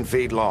 13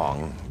 feet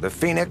long, the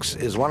Phoenix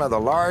is one of the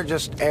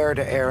largest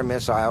air-to-air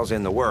missiles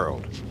in the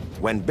world.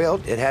 When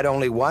built, it had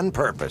only one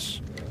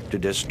purpose: to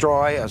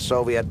destroy a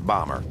Soviet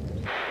bomber.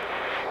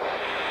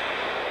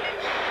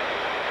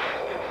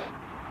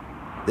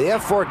 The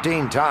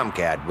F-14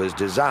 Tomcat was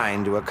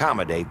designed to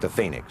accommodate the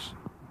Phoenix.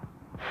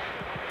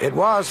 It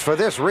was for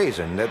this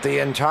reason that the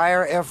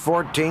entire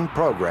F-14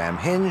 program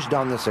hinged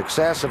on the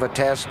success of a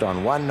test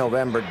on one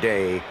November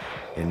day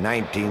in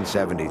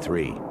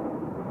 1973.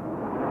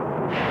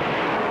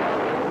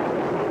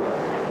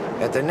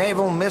 At the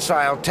Naval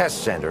Missile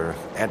Test Center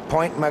at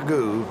Point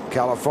Mugu,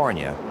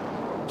 California,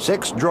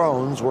 6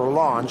 drones were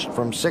launched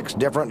from 6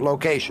 different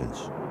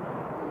locations.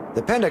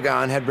 The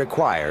Pentagon had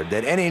required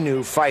that any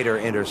new fighter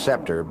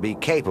interceptor be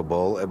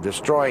capable of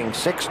destroying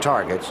 6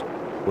 targets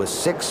with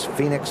 6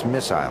 Phoenix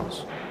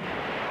missiles.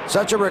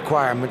 Such a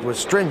requirement was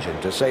stringent,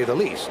 to say the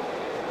least.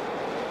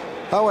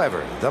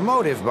 However, the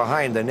motive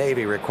behind the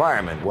Navy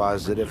requirement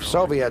was that if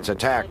Soviets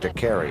attacked a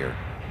carrier,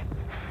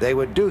 they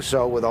would do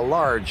so with a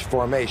large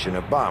formation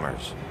of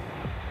bombers.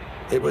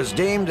 It was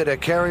deemed that a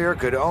carrier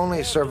could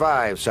only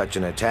survive such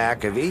an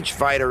attack if each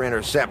fighter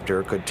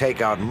interceptor could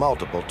take out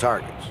multiple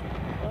targets.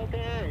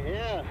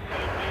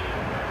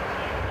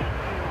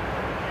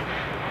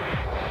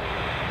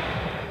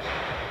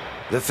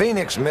 The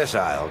Phoenix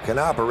missile can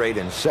operate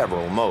in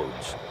several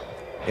modes.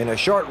 In a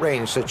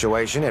short-range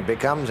situation, it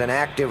becomes an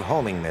active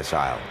homing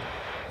missile,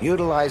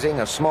 utilizing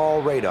a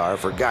small radar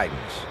for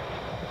guidance.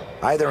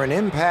 Either an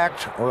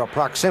impact or a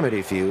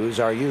proximity fuse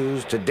are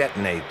used to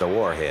detonate the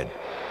warhead.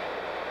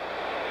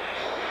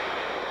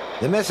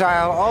 The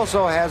missile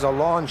also has a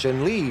launch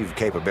and leave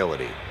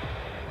capability.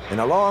 In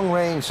a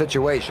long-range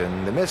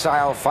situation, the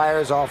missile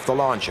fires off the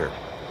launcher,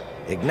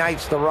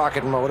 ignites the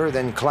rocket motor,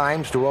 then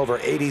climbs to over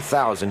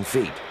 80,000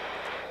 feet.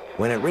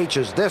 When it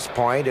reaches this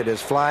point, it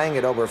is flying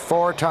at over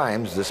 4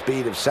 times the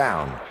speed of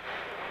sound.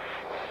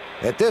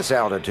 At this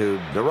altitude,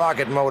 the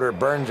rocket motor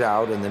burns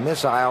out and the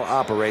missile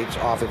operates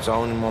off its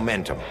own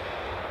momentum.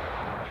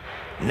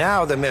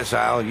 Now the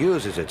missile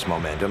uses its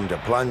momentum to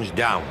plunge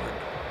downward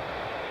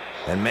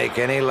and make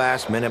any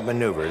last-minute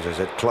maneuvers as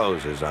it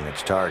closes on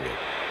its target.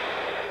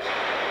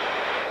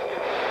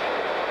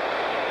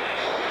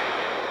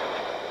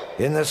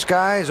 In the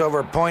skies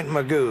over Point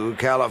Mugu,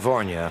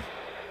 California,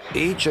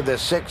 each of the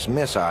 6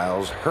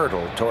 missiles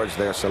hurtle towards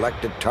their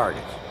selected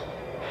targets.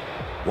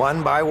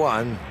 One by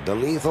one, the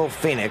lethal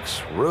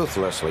Phoenix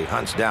ruthlessly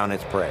hunts down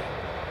its prey.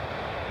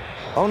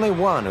 Only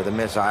one of the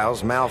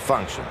missiles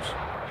malfunctions.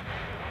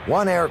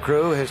 One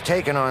aircrew has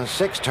taken on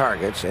 6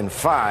 targets and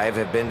 5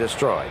 have been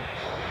destroyed.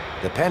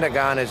 The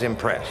Pentagon is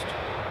impressed.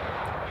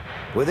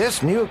 With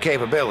this new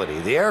capability,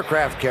 the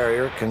aircraft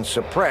carrier can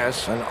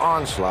suppress an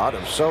onslaught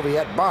of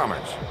Soviet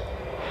bombers.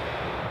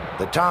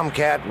 The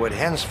Tomcat would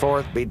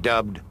henceforth be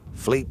dubbed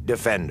Fleet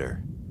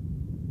Defender.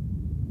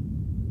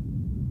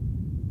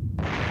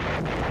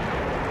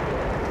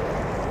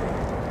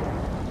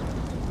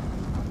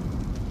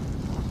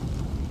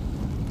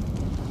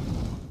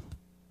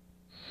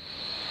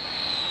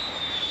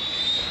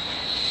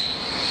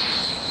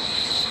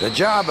 The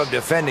job of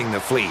defending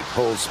the fleet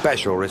holds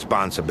special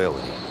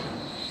responsibility.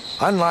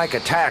 Unlike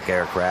attack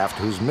aircraft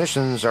whose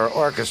missions are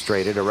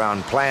orchestrated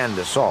around planned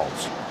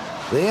assaults,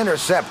 the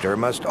interceptor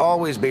must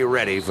always be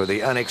ready for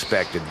the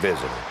unexpected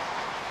visitor.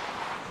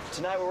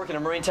 Tonight we're working a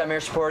maritime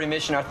air superiority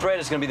mission. Our threat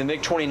is going to be the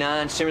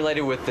MiG-29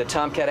 simulated with the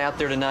Tomcat out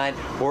there tonight.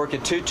 We're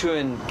working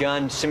 2-2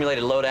 gun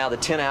simulated loadout, the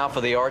 10 Alpha,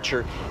 the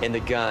Archer, and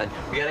the gun.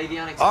 We got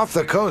avionics. Off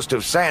the coast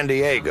of San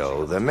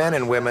Diego, the men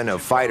and women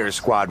of Fighter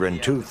Squadron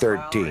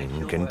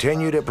 213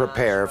 continue to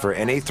prepare for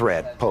any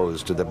threat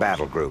posed to the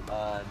battle group.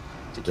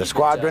 The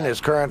squadron is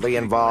currently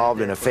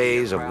involved in a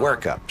phase of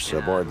workups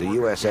aboard the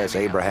USS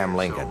Abraham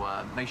Lincoln.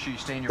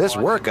 This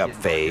workup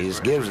phase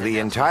gives the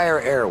entire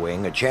Air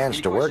Wing a chance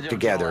to work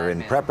together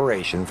in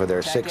preparation for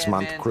their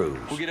 6-month cruise.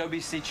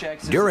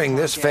 During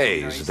this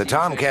phase, the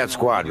Tomcat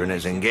squadron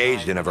is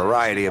engaged in a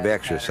variety of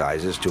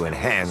exercises to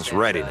enhance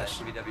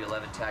readiness.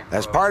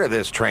 As part of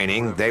this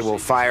training, they will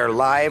fire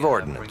live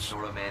ordnance.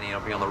 Will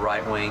be on the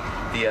right wing.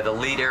 The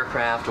lead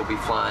aircraft will be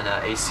flying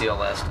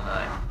ACLS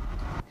tonight.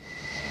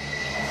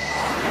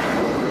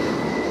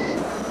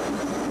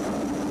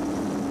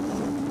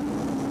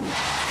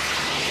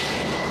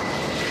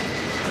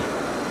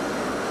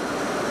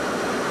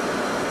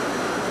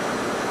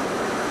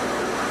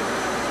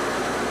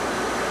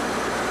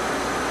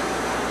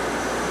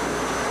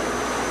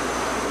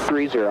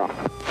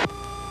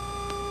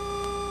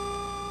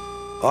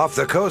 Off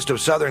the coast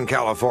of Southern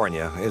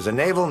California is a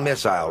naval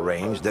missile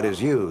range that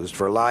is used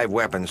for live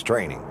weapons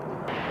training.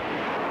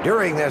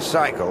 During this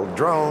cycle,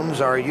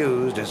 drones are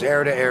used as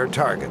air-to-air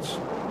targets.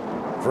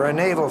 For a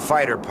naval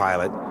fighter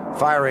pilot,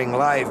 firing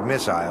live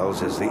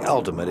missiles is the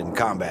ultimate in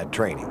combat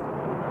training.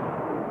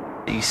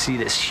 You see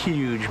this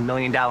huge $1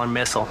 million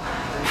missile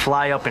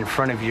fly up in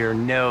front of your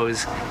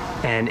nose,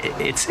 and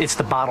it's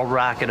the bottle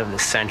rocket of the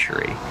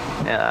century.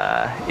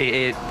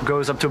 It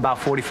goes up to about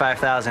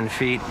 45,000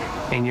 feet,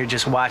 and you're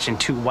just watching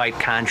 2 white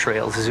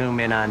contrails zoom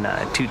in on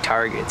 2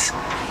 targets.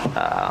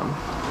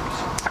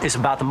 It's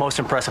about the most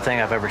impressive thing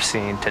I've ever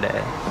seen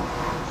today.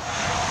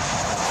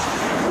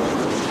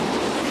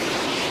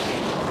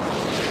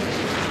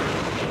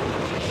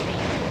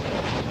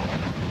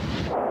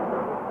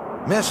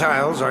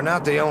 Missiles are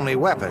not the only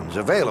weapons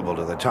available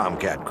to the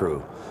Tomcat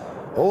crew.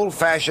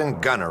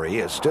 Old-fashioned gunnery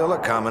is still a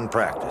common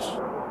practice.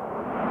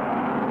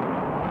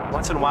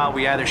 Once in a while,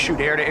 we either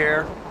shoot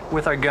air-to-air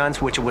with our guns,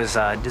 which it was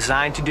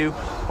designed to do,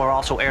 or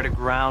also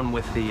air-to-ground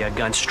with the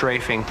gun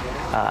strafing,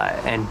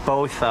 and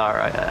both are,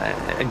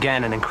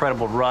 again, an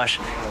incredible rush.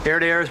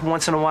 Air-to-air,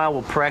 once in a while,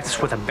 we'll practice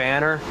with a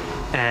banner,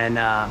 and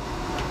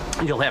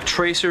you'll have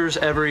tracers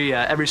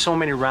every so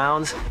many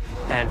rounds,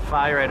 and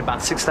fire at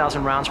about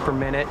 6,000 rounds per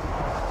minute,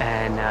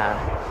 and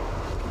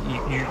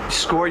you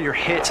score your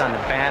hits on the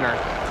banner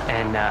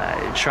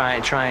and try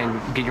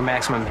and get your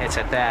maximum hits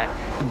at that.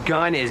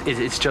 Gun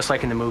it's just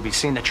like in the movie,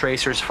 seeing the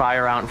tracers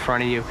fire out in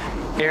front of you.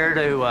 Air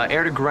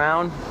to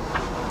ground,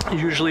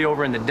 usually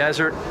over in the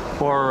desert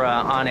or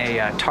on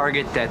a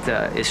target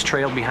that is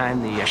trailed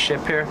behind the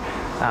ship here.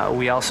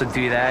 We also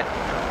do that,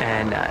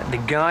 and the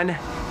gun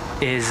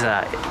is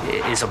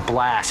a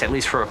blast, at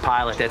least for a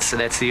pilot.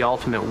 That's the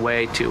ultimate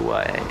way to,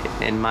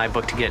 in my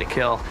book, to get a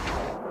kill.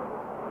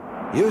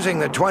 Using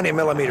the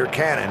 20mm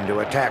cannon to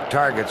attack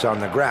targets on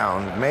the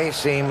ground may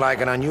seem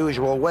like an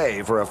unusual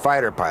way for a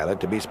fighter pilot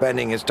to be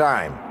spending his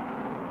time.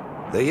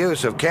 The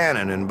use of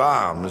cannon and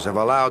bombs have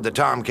allowed the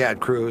Tomcat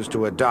crews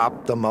to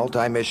adopt the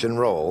multi-mission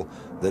role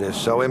that is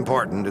so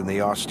important in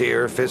the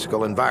austere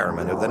physical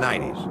environment of the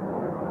 90s.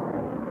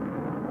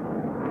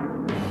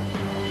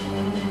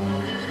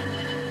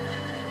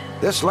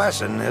 This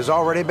lesson has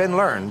already been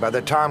learned by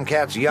the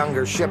Tomcat's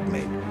younger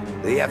shipmate,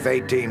 the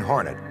F-18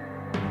 Hornet.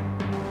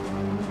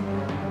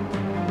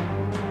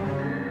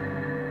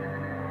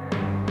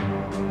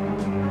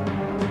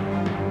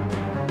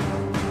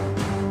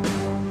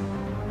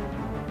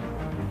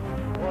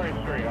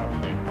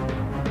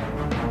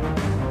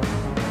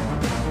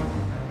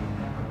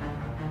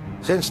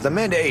 Since the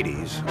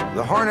mid-80s,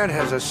 the Hornet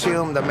has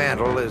assumed the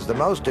mantle as the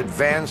most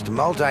advanced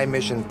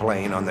multi-mission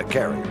plane on the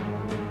carrier.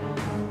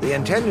 The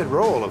intended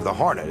role of the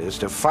Hornet is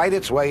to fight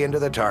its way into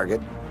the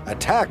target,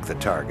 attack the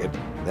target,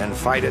 then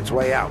fight its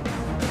way out.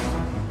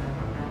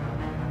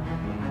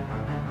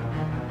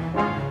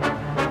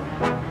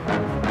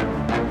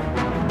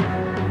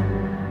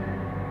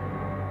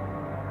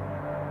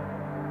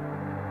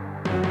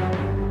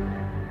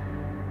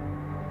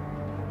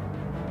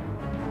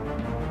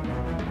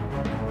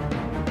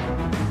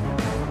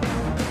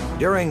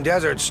 During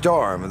Desert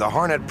Storm, the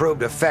Hornet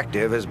proved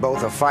effective as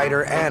both a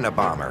fighter and a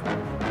bomber.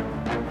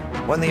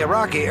 When the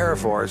Iraqi Air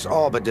Force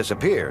all but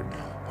disappeared,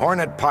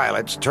 Hornet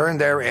pilots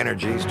turned their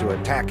energies to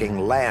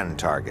attacking land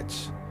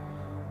targets.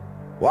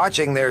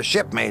 Watching their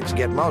shipmates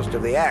get most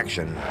of the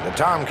action, the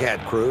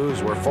Tomcat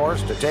crews were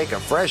forced to take a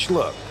fresh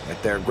look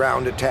at their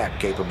ground attack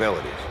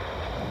capabilities.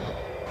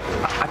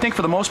 I think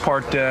for the most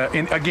part,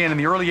 again, in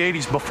the early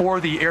 80s,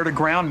 before the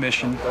air-to-ground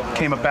mission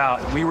came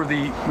about, we were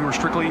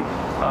strictly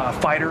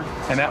fighter,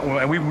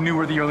 and we knew we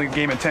were the early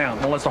game in town.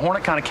 Well, as the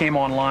Hornet kind of came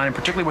online, and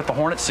particularly with the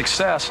Hornet's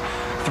success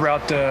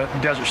throughout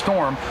Desert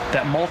Storm,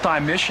 that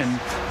multi-mission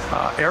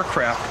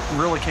aircraft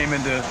really came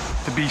into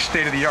to be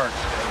state-of-the-art.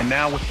 And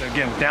now, with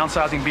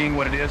downsizing being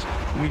what it is,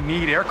 we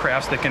need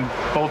aircrafts that can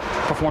both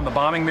perform the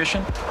bombing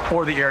mission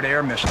or the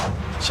air-to-air mission.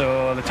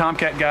 So the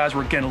Tomcat guys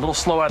were getting a little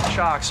slow out of the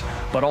shocks,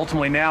 but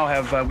ultimately now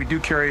we do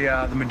carry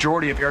the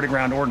majority of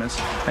air-to-ground ordnance,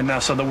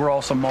 and so that we're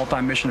also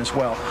multi-mission as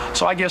well.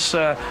 So I guess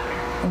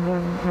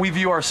we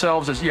view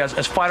ourselves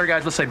as fighter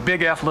guys. Let's say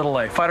big F, little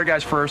a. Fighter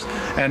guys first,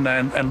 and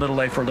little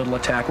a for little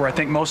attack. Where I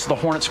think most of the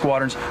Hornet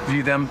squadrons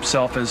view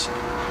themselves as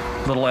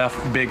little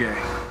f, big A.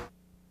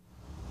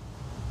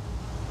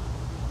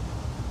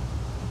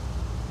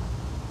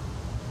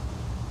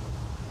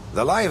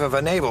 The life of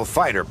a naval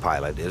fighter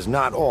pilot is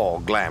not all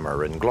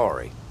glamour and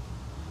glory.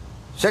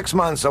 6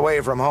 months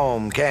away from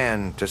home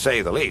can, to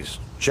say the least,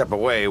 chip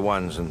away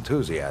one's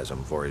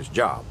enthusiasm for his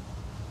job.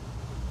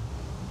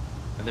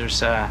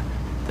 There's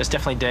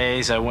definitely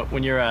days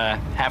when you're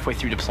halfway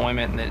through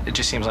deployment, and it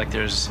just seems like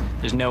there's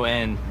no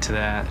end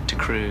to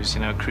cruise.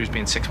 You know, cruise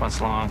being 6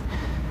 months long,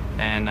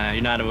 and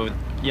you're not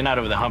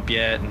over the hump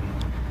yet, and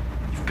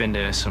you've been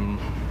to some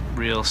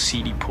real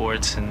seedy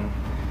ports, and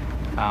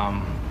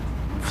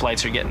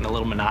flights are getting a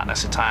little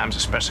monotonous at times,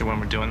 especially when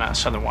we're doing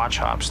Southern Watch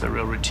hops. They're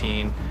real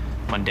routine,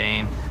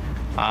 mundane.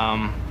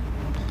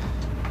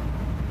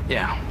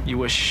 Yeah, you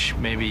wish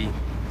maybe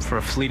for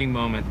a fleeting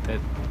moment that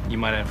you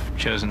might have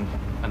chosen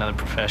another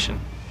profession.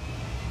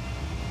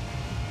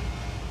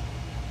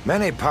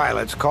 Many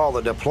pilots call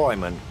the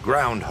deployment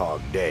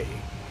Groundhog Day,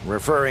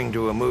 referring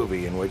to a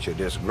movie in which a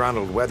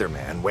disgruntled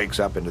weatherman wakes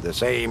up into the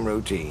same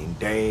routine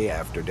day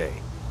after day.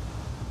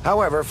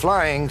 However,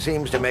 flying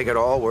seems to make it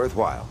all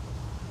worthwhile.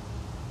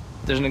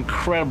 There's an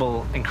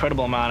incredible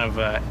amount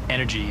of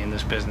energy in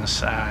this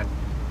business.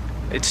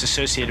 It's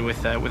associated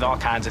with all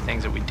kinds of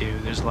things that we do.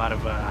 There's a lot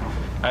of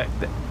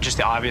just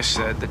the obvious,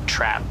 the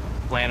trap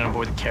landing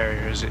aboard the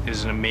carrier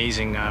is an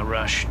amazing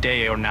rush,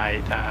 day or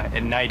night.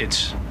 At night,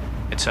 it's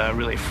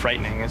really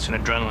frightening. It's an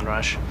adrenaline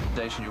rush.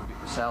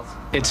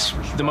 It's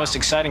the most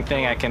exciting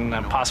thing I can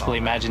possibly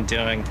imagine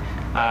doing,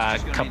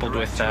 coupled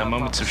with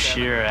moments of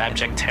sheer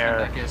abject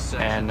terror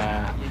and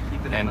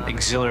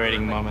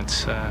exhilarating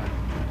moments.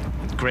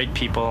 Great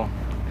people,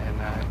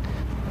 and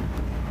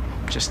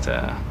just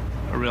a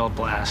real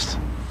blast.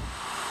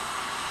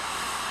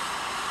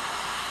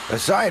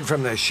 Aside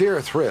from the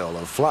sheer thrill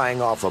of flying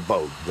off a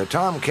boat, the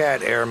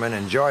Tomcat airman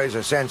enjoys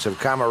a sense of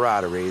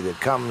camaraderie that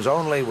comes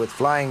only with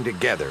flying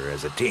together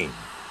as a team.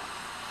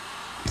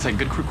 It's like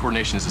good crew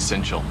coordination is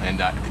essential, and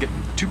if you get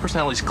two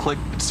personalities click,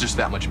 it's just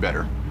that much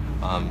better.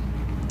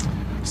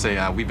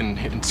 We've been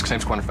hitting the same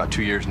squadron for about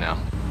 2 years now.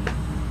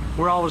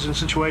 We're always in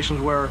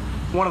situations where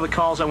one of the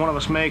calls that one of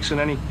us makes in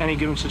any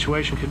given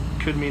situation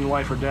could mean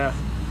life or death.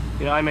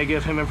 You know, I may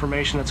give him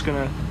information that's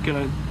gonna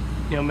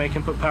make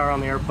him put power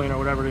on the airplane or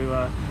whatever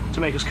to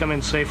make us come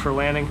in safe for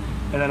landing,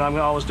 and then I'm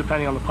always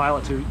depending on the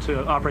pilot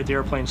to operate the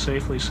airplane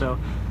safely. So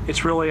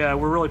it's really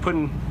we're really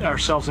putting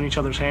ourselves in each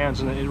other's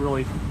hands, and it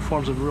really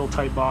forms a real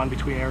tight bond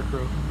between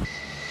aircrew.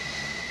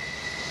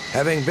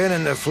 Having been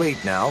in the fleet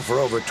now for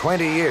over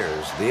 20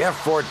 years, the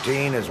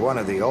F-14 is one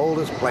of the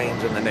oldest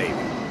planes in the Navy.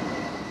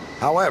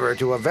 However,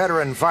 to a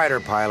veteran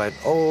fighter pilot,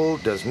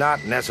 old does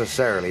not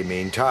necessarily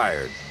mean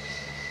tired.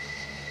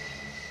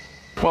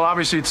 Well,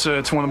 obviously, it's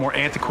one of the more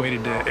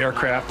antiquated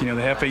aircraft. You know,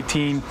 the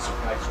F-18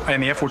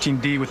 and the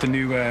F-14D with the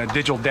new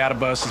digital data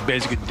bus is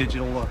basically a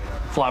digital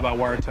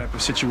fly-by-wire type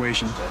of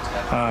situation.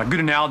 Good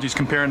analogy is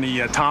comparing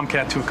the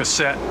Tomcat to a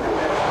cassette,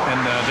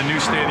 and the new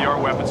state-of-the-art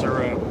weapons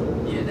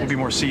will be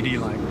more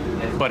CD-like.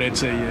 But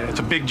it's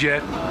a big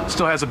jet,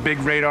 still has a big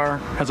radar,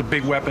 has a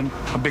big weapon,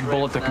 a big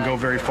bullet that can go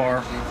very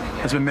far.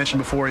 As been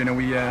mentioned before, you know,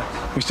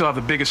 we still have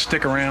the biggest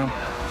stick around.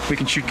 We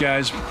can shoot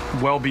guys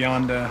well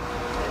beyond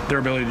their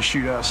ability to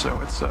shoot us. So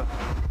it's a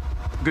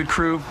good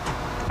crew.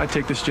 I'd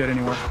take this jet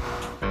anywhere.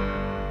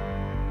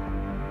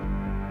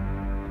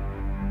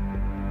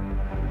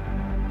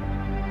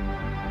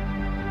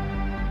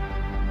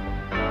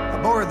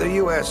 Aboard the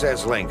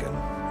USS Lincoln,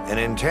 an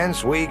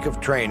intense week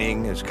of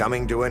training is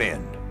coming to an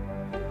end.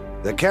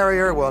 The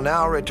carrier will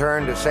now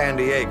return to San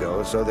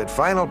Diego so that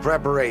final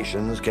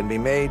preparations can be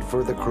made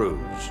for the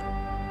cruise.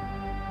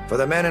 For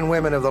the men and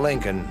women of the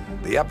Lincoln,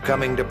 the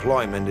upcoming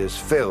deployment is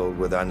filled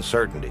with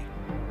uncertainty.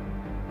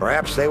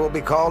 Perhaps they will be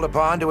called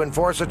upon to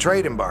enforce a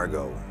trade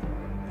embargo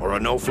or a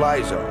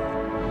no-fly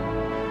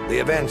zone. The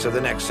events of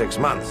the next 6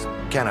 months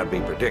cannot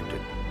be predicted.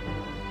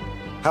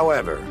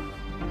 However,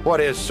 what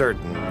is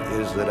certain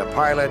is that a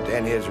pilot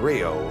and his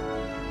Rio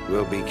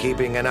will be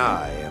keeping an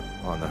eye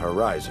on the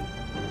horizon.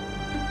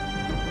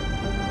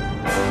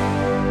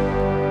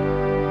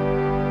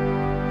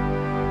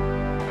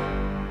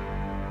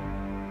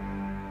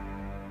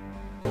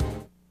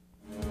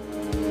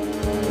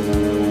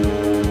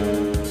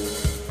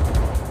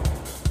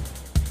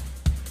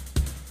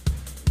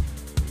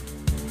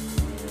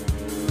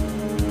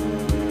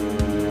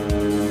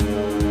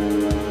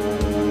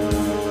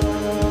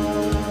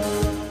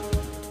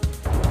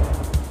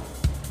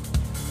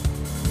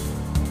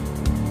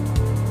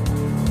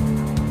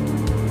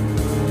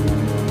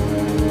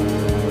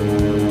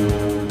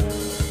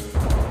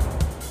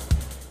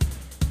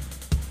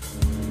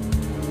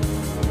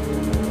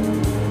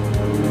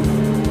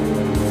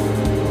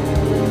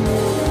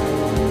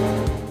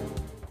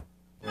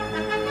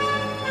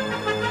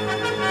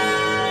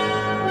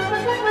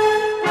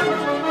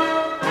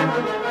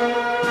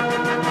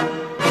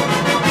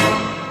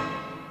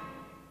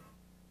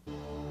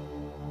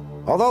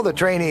 Although the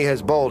trainee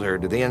has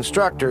bouldered, the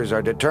instructors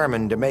are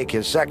determined to make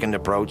his second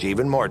approach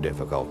even more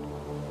difficult.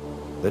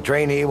 The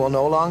trainee will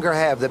no longer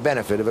have the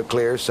benefit of a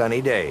clear,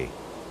 sunny day.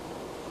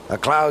 A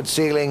cloud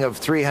ceiling of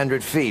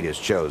 300 feet is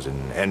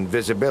chosen, and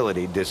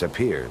visibility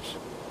disappears.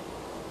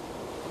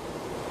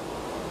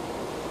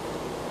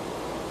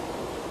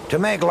 To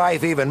make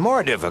life even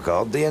more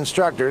difficult, the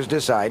instructors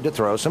decide to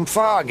throw some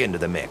fog into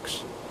the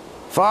mix.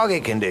 Foggy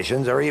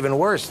conditions are even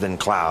worse than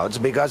clouds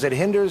because it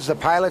hinders the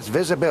pilot's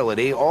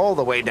visibility all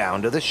the way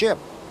down to the ship.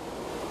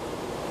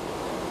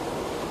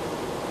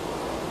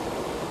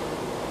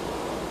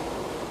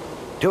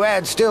 To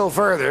add still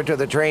further to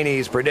the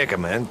trainee's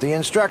predicament, the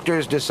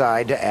instructors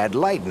decide to add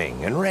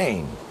lightning and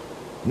rain.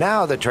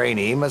 Now the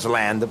trainee must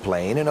land the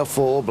plane in a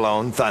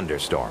full-blown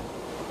thunderstorm.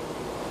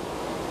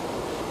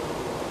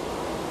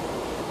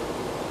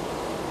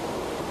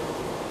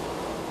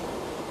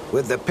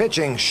 With the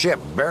pitching ship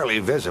barely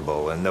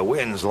visible and the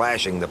winds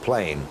lashing the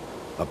plane,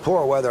 a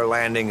poor weather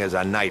landing is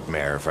a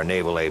nightmare for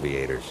naval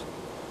aviators.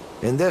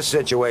 In this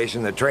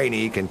situation, the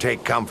trainee can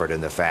take comfort in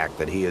the fact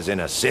that he is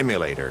in a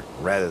simulator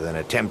rather than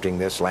attempting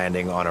this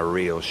landing on a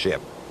real ship.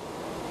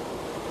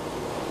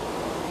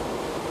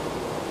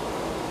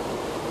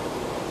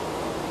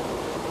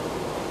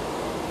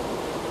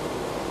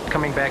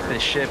 Coming back to the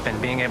ship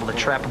and being able to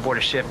trap aboard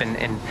a ship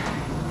in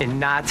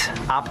not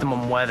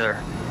optimum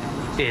weather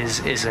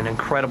is an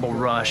incredible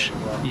rush.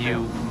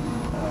 You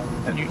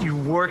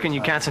work and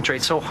you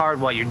concentrate so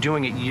hard while you're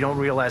doing it, you don't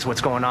realize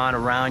what's going on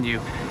around you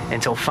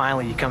until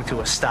finally you come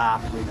to a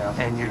stop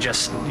and you're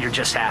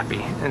just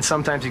happy. And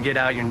sometimes you get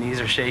out, your knees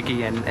are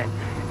shaky,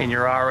 and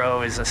your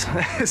RO is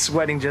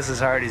sweating just as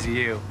hard as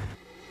you.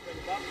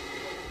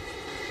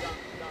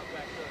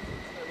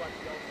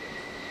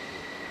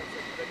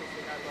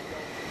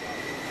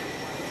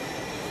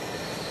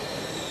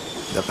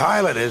 The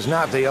pilot is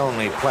not the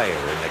only player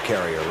in the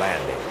carrier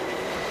landing.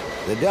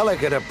 The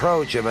delicate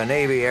approach of a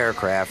Navy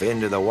aircraft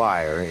into the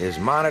wire is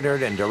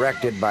monitored and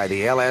directed by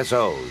the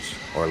LSOs,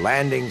 or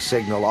Landing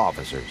Signal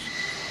Officers.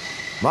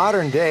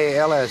 Modern-day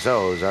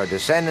LSOs are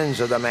descendants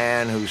of the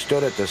man who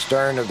stood at the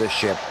stern of the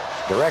ship,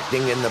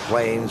 directing in the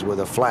planes with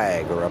a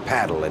flag or a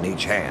paddle in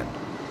each hand.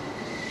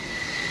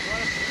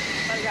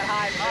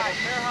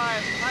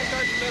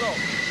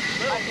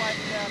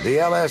 The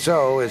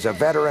LSO is a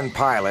veteran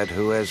pilot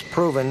who has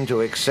proven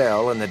to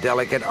excel in the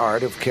delicate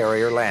art of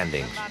carrier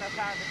landings.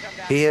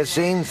 He has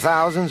seen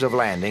thousands of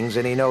landings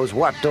and he knows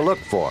what to look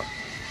for.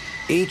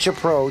 Each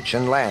approach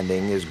and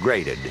landing is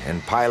graded,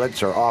 and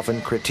pilots are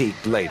often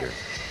critiqued later.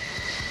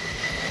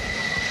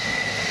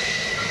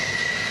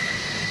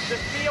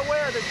 Just be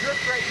aware of the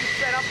drift rate you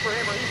set up for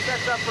him or he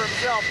sets up for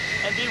himself,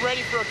 and be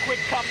ready for a quick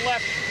come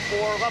left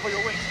or level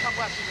your wings. Come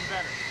left even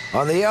better.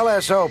 On the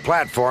LSO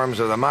platforms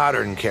of the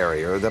modern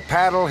carrier, the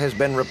paddle has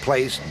been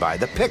replaced by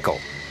the pickle.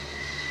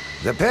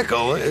 The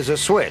pickle is a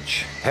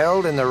switch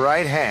held in the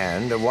right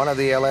hand of one of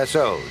the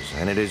LSOs,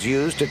 and it is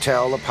used to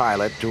tell the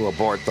pilot to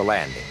abort the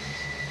landing.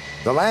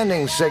 The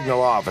landing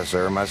signal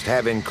officer must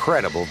have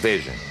incredible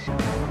vision.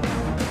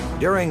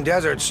 During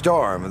Desert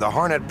Storm, the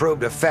Hornet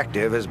proved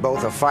effective as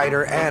both a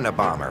fighter and a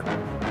bomber.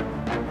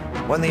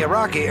 When the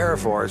Iraqi Air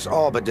Force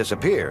all but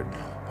disappeared,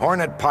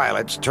 Hornet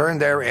pilots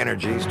turned their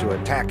energies to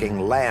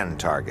attacking land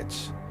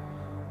targets.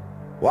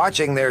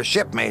 Watching their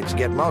shipmates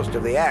get most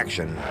of the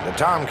action, the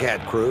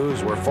Tomcat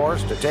crews were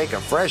forced to take a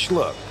fresh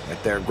look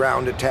at their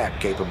ground attack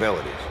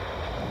capabilities.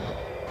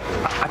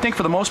 I think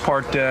for the most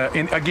part,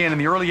 again, in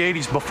the early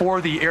 80s,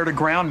 before the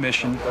air-to-ground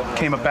mission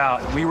came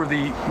about, we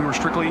were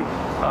strictly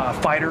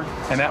fighter,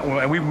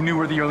 and we knew we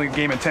were the early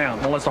game in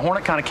town. Well, as the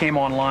Hornet kind of came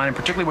online, and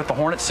particularly with the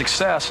Hornet's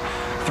success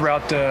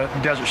throughout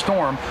Desert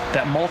Storm,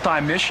 that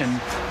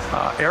multi-mission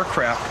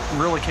aircraft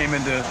really came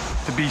into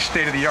to be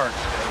state-of-the-art.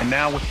 And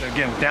now, with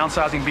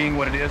downsizing being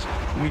what it is,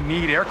 we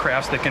need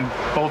aircrafts that can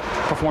both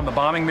perform the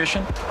bombing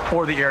mission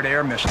or the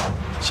air-to-air mission.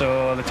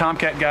 So the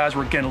Tomcat guys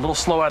were getting a little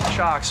slow out the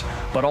shocks,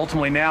 but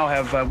ultimately now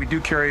we do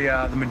carry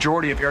the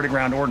majority of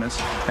air-to-ground ordnance,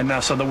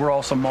 and so that we're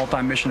also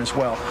multi-mission as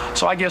well.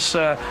 So I guess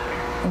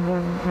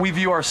we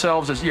view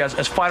ourselves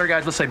as fighter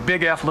guys. Let's say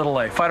big F, little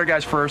A. Fighter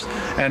guys first,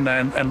 and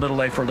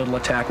little A for little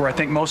attack. Where I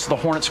think most of the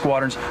Hornet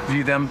squadrons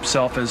view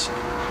themselves as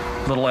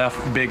little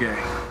F, big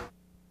A.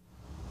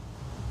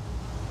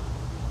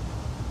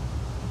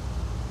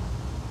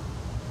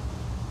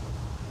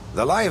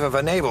 The life of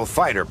a naval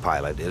fighter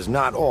pilot is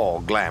not all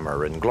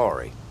glamour and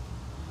glory.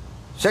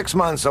 6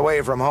 months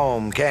away from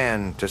home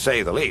can, to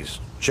say the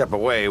least, chip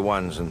away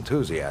one's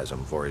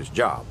enthusiasm for his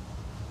job.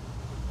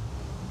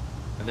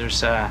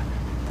 There's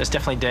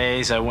definitely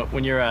days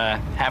when you're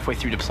halfway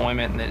through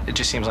deployment, and it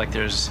just seems like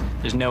there's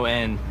no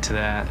end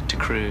to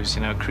cruise.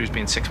 You know, cruise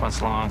being 6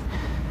 months long,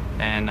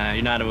 and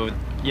you're not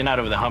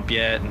over the hump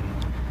yet, and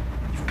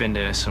you've been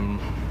to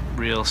some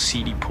real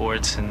seedy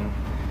ports, and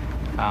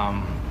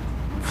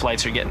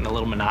flights are getting a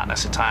little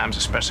monotonous at times,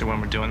 especially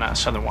when we're doing that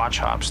Southern Watch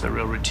hops. They're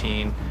real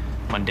routine,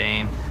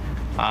 mundane.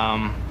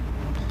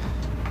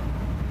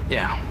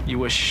 Yeah, you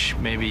wish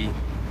maybe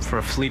for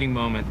a fleeting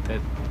moment that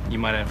you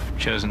might have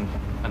chosen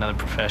another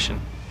profession.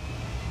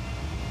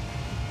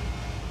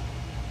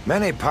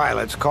 Many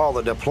pilots call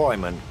the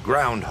deployment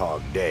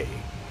Groundhog Day,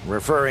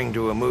 referring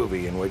to a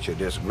movie in which a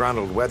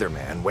disgruntled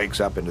weatherman wakes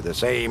up into the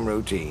same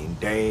routine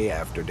day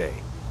after day.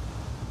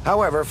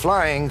 However,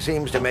 flying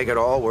seems to make it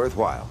all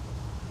worthwhile.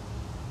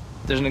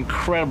 There's an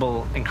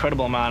incredible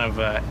amount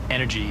of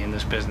energy in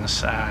this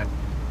business.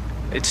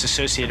 It's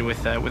associated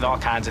with all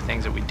kinds of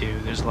things that we do.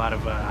 There's a lot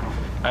of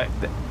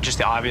just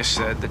the obvious,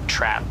 the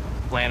trap,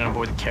 landing on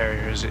board the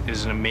carrier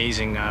is an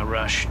amazing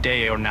rush,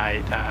 day or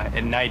night.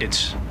 At night,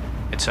 it's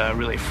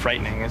really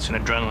frightening. It's an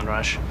adrenaline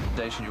rush.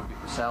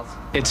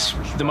 It's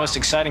the most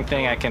exciting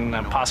thing I can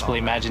possibly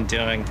imagine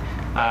doing,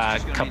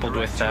 coupled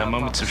with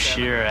moments of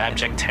sheer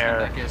abject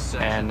terror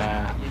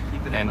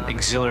and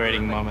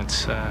exhilarating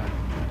moments.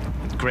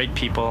 With great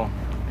people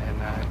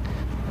and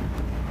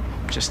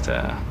just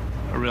a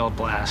real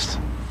blast.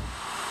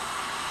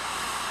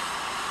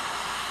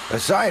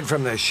 Aside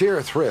from the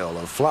sheer thrill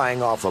of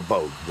flying off a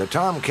boat, the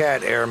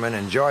Tomcat airman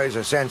enjoys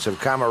a sense of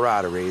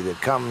camaraderie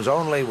that comes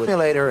only with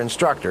simulator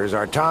instructors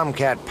or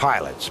Tomcat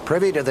pilots,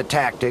 privy to the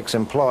tactics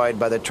employed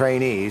by the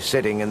trainees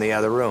sitting in the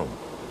other room.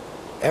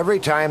 Every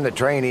time the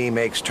trainee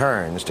makes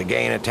turns to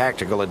gain a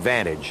tactical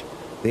advantage,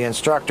 the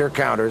instructor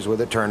counters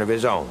with a turn of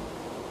his own.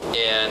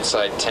 Yeah,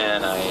 inside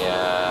 10,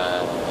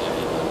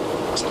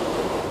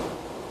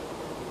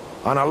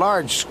 On a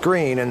large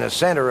screen in the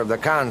center of the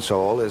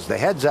console is the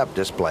heads-up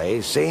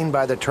display seen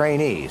by the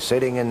trainee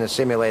sitting in the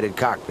simulated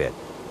cockpit.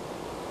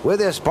 With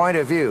this point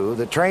of view,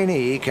 the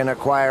trainee can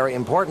acquire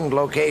important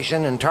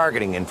location and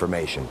targeting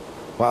information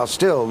while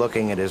still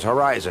looking at his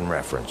horizon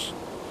reference.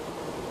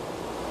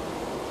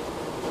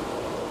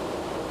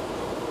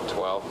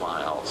 12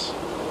 miles.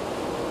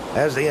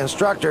 As the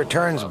instructor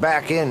turns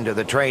back into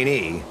the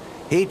trainee,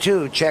 he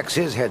too checks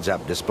his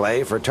heads-up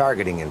display for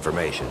targeting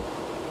information.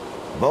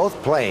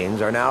 Both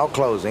planes are now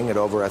closing at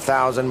over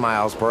 1,000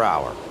 miles per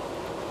hour.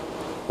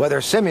 Whether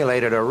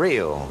simulated or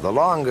real, the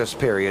longest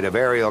period of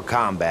aerial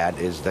combat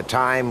is the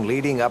time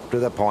leading up to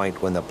the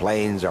point when the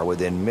planes are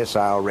within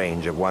missile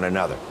range of one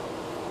another.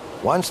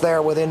 Once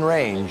they're within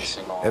range,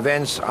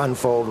 events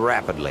unfold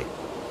rapidly.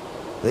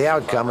 The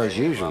outcome is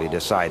usually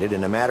decided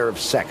in a matter of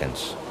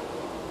seconds.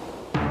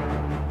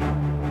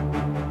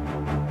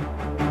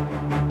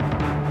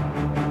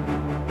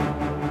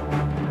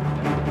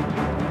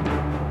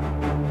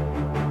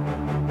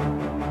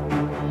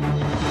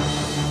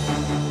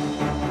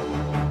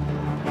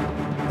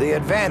 The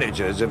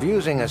advantages of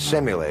using a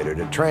simulator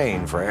to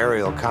train for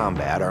aerial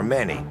combat are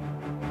many.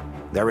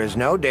 There is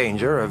no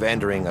danger of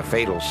entering a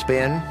fatal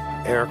spin,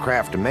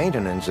 aircraft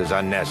maintenance is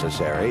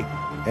unnecessary,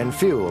 and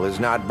fuel is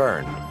not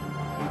burned.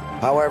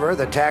 However,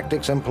 the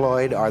tactics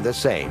employed are the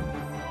same.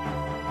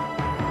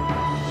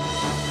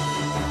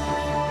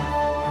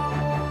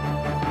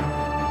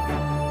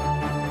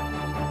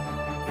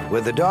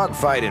 With the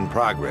dogfight in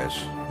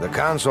progress, the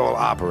console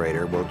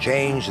operator will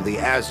change the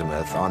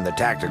azimuth on the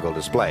tactical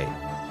display.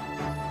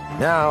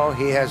 Now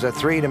he has a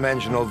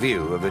three-dimensional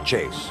view of the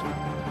chase.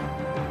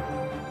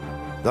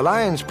 The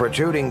lines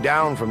protruding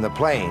down from the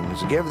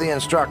planes give the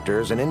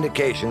instructors an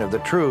indication of the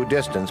true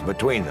distance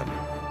between them.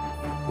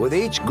 With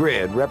each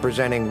grid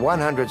representing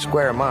 100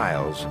 square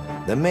miles,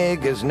 the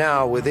MiG is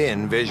now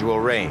within visual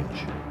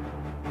range.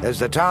 As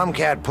the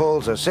Tomcat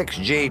pulls a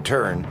 6G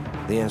turn,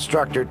 the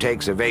instructor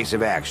takes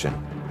evasive action.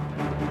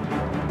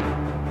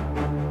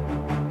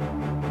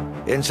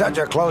 In such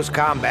a close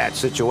combat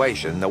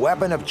situation, the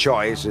weapon of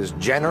choice is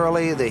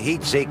generally the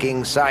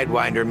heat-seeking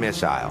Sidewinder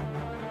missile.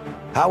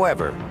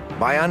 However,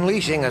 by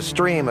unleashing a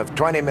stream of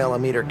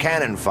 20mm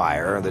cannon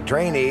fire, the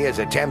trainee is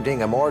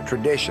attempting a more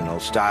traditional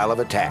style of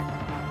attack.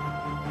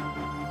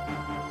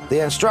 The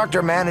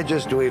instructor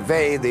manages to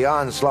evade the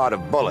onslaught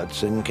of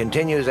bullets and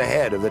continues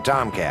ahead of the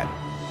Tomcat.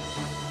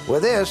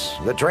 With this,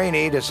 the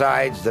trainee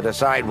decides that a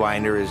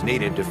Sidewinder is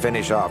needed to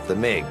finish off the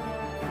MiG.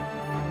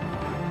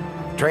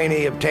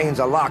 Trainee obtains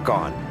a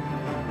lock-on.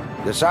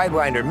 The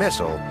Sidewinder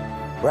missile,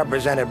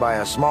 represented by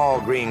a small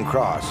green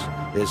cross,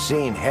 is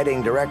seen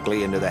heading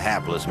directly into the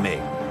hapless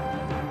MiG.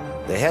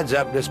 The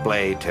heads-up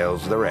display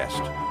tells the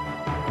rest.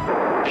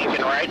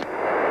 Keeping right.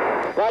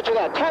 Roger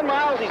that. 10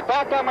 miles, he's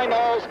back on my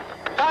nose.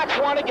 Box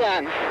one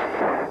again.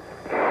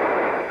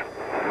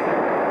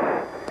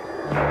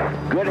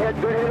 Good hit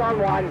on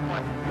one.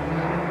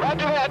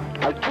 Roger that.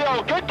 A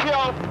kill, good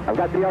kill. I've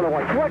got the other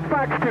one. Select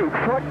box two.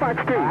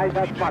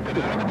 That's box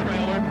two.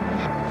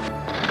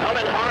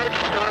 Coming hard,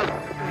 start.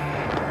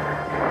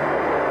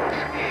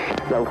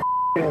 So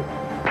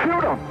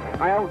shoot him.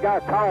 I haven't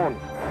got a cone.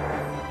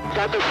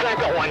 Got the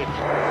second one.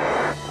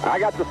 I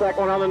got the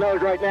second one on the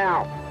nose right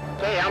now.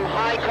 Hey, I'm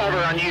high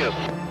cover on you.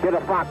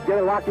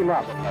 Lock him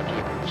up.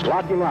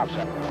 Lock him up.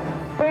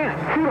 Bam,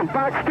 shoot him,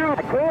 box two.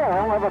 I can't, I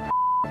don't have a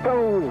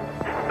cone.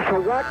 So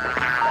what?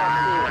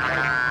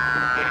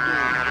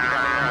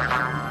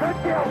 Good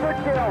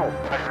kill.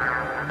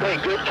 Hey,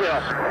 good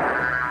kill.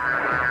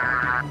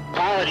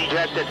 Pilot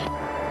ejected.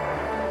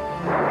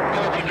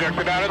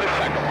 Ejected out of the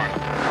second one.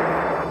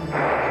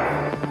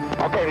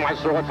 Okay,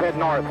 Maestro, let's head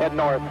north.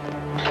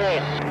 Okay,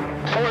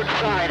 port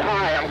side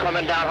high, I'm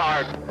coming down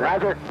hard.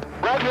 Roger.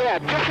 Roger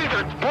that. Gypsies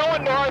are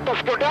blowing north.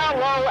 Let's go down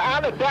low,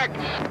 on the deck.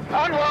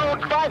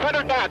 Unload,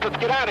 500 knots. Let's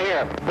get out of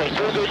here. Okay,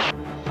 so good.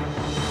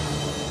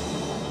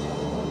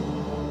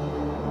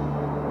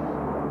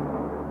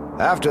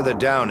 After the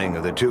downing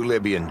of the 2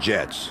 Libyan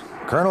jets,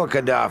 Colonel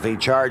Gaddafi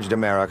charged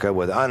America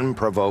with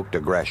unprovoked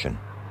aggression.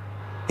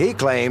 He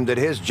claimed that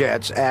his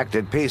jets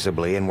acted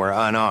peaceably and were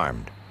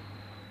unarmed.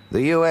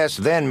 The U.S.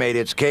 then made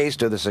its case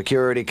to the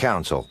Security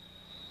Council,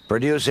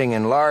 producing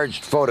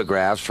enlarged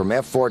photographs from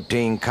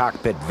F-14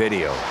 cockpit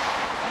video.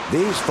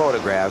 These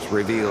photographs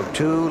revealed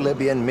 2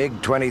 Libyan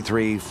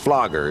MiG-23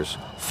 floggers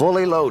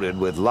fully loaded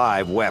with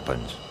live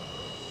weapons.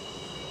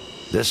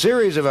 The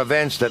series of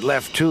events that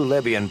left 2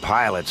 Libyan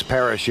pilots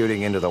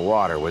parachuting into the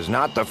water was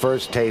not the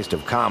first taste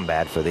of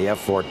combat for the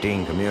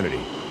F-14 community.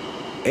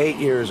 8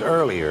 years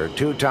earlier,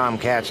 2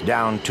 Tomcats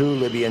downed 2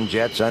 Libyan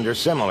jets under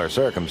similar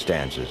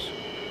circumstances.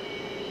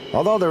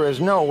 Although there is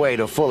no way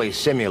to fully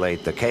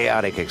simulate the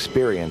chaotic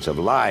experience of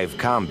live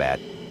combat,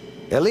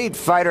 elite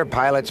fighter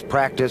pilots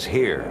practice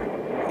here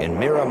in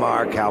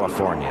Miramar,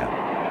 California,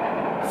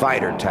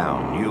 Fighter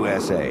Town,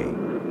 USA.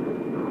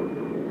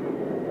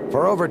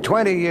 For over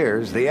 20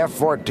 years, the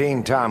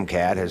F-14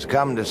 Tomcat has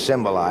come to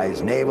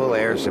symbolize naval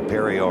air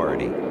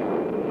superiority.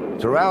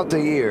 Throughout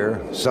the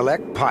year,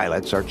 select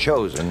pilots are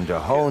chosen to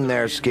hone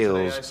their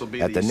skills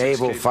at the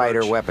Naval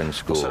Fighter Weapons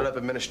School,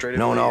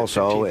 known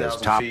also as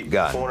Top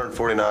Gun.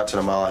 440 knots and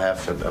a mile and a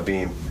half a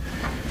beam.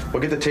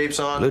 We'll get the tapes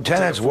on.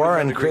 Lieutenants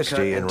Warren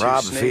Christie and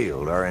Rob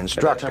Field are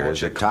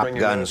instructors at Top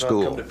Gun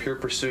School.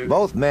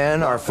 Both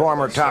men are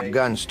former Top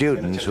Gun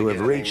students who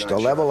have reached a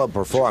level of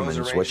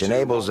performance which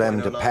enables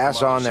them to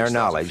pass on their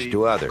knowledge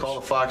to others.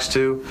 Fox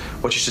 2.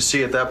 What you should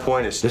see at that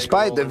point is...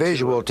 Despite the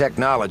visual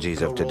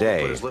technologies of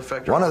today,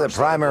 one of the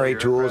primary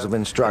tools of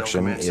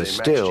instruction is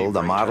still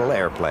the model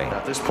airplane.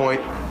 At this point,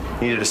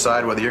 you need to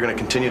decide whether you're going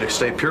to continue to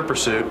stay pure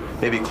pursuit,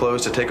 maybe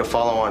close to take a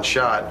follow-on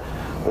shot,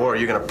 or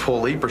you're going to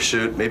pull lead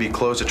pursuit, maybe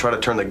close to try to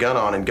turn the gun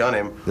on and gun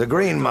him. The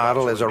green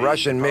model is a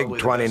Russian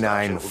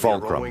MiG-29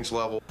 Fulcrum.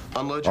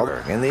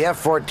 In the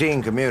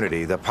F-14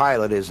 community, the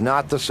pilot is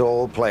not the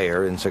sole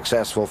player in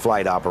successful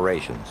flight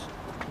operations.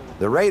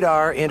 The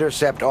Radar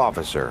Intercept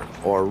Officer,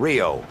 or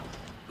RIO,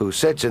 who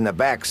sits in the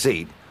back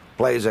seat,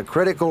 plays a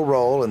critical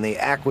role in the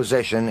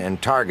acquisition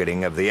and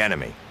targeting of the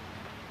enemy.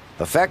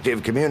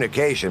 Effective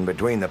communication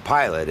between the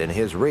pilot and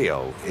his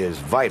RIO is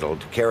vital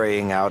to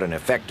carrying out an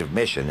effective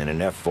mission in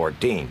an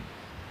F-14.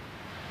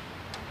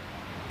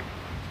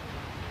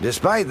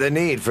 Despite the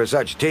need for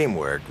such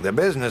teamwork, the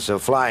business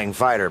of flying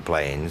fighter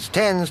planes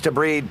tends to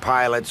breed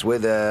pilots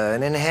with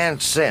an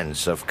enhanced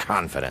sense of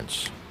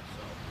confidence.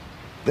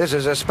 This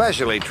is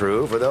especially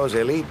true for those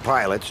elite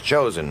pilots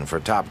chosen for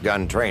Top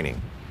Gun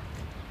training.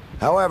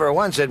 However,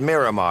 once at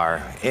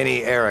Miramar,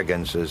 any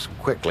arrogance is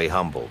quickly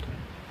humbled.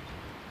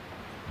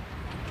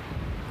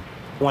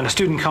 When a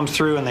student comes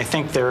through and they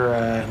think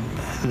they're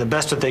the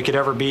best that they could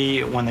ever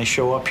be when they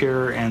show up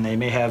here and they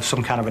may have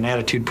some kind of an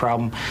attitude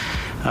problem,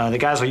 the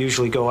guys will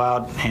usually go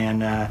out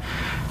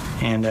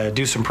and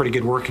do some pretty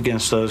good work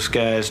against those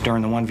guys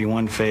during the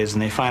 1v1 phase,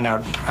 and they find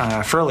out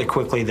fairly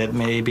quickly that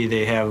maybe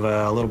they have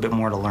a little bit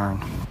more to learn.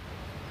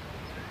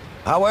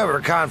 However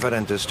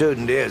confident the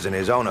student is in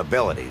his own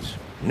abilities,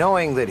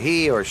 knowing that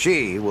he or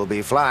she will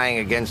be flying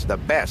against the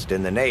best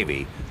in the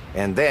Navy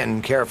and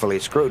then carefully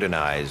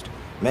scrutinized,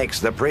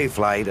 makes the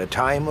pre-flight a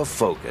time of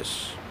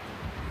focus.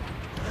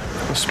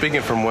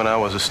 Speaking from when I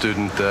was a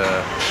student,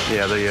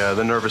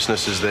 the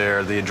nervousness is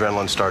there, the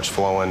adrenaline starts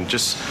flowing.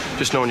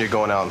 Just knowing you're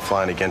going out and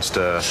flying against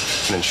an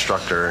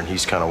instructor and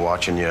he's kind of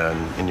watching you,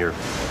 and you're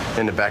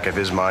in the back of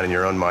his mind and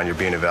your own mind, you're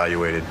being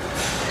evaluated.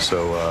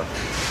 So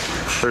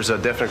there's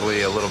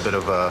definitely a little bit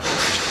of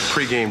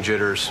pre-game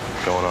jitters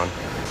going on.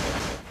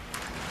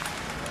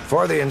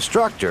 For the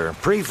instructor,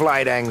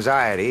 pre-flight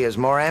anxiety is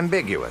more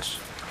ambiguous.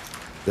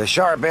 The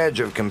sharp edge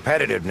of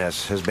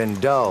competitiveness has been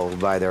dulled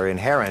by their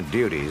inherent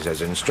duties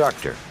as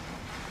instructor.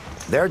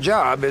 Their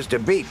job is to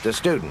beat the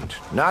student,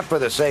 not for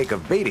the sake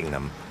of beating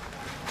them,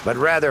 but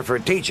rather for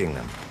teaching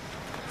them.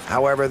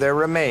 However, there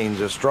remains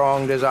a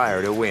strong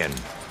desire to win.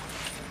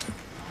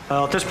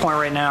 Well, at this point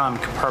right now, I'm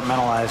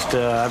compartmentalized.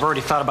 I've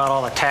already thought about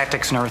all the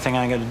tactics and everything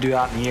I'm going to do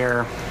out in the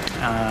air.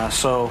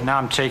 So now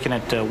I'm taking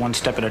it one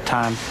step at a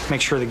time.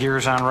 Make sure the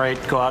gear's on right,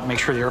 go out and make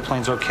sure the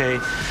airplane's okay,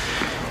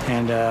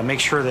 and make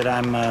sure that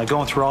I'm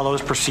going through all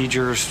those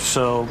procedures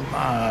so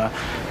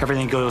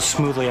everything goes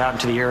smoothly out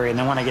into the area. And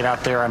then when I get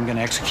out there, I'm going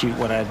to execute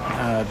what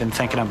I've been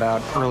thinking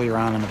about earlier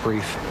on in the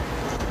brief.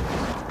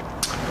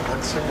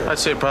 I'd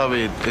say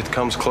probably it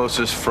comes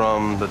closest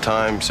from the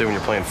time, say when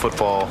you're playing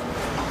football,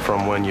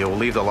 from when you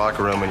leave the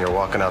locker room and you're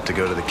walking out to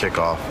go to the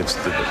kickoff. It's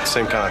the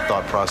same kind of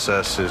thought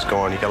process is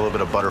going. You got a little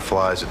bit of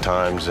butterflies at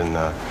times, and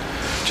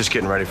just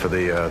getting ready for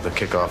the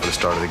kickoff and the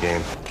start of the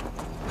game.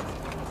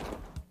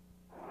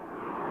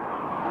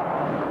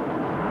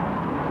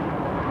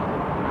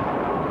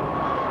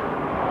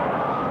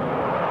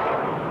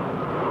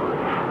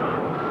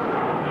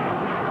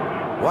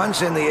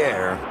 Once in the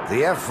air,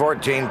 the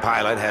F-14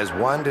 pilot has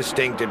one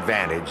distinct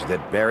advantage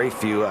that very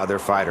few other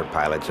fighter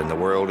pilots in the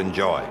world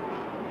enjoy.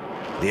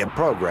 The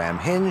program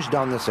hinged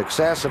on the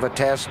success of a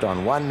test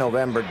on one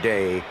November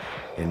day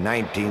in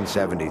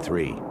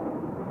 1973.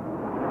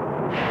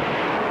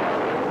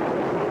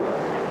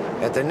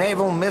 At the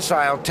Naval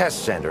Missile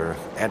Test Center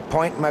at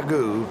Point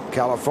Mugu,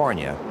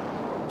 California,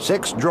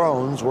 6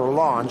 drones were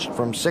launched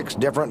from 6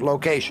 different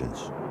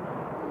locations.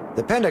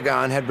 The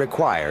Pentagon had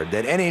required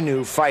that any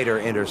new fighter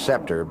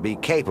interceptor be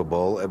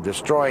capable of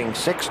destroying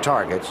 6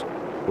 targets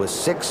with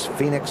 6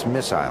 Phoenix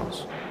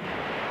missiles.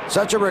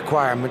 Such a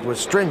requirement was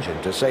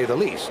stringent, to say the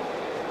least.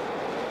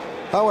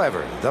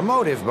 However, the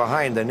motive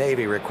behind the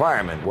Navy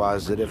requirement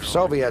was that if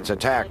Soviets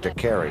attacked a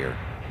carrier,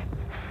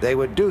 they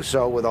would do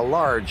so with a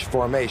large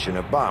formation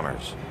of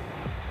bombers.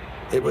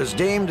 It was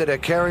deemed that a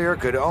carrier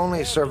could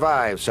only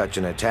survive such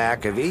an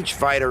attack if each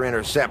fighter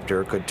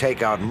interceptor could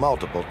take out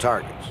multiple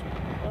targets.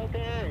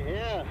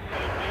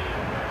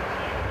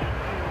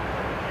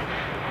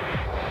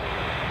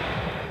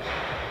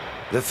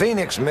 The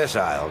Phoenix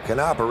missile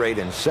can operate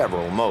in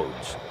several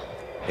modes.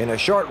 In a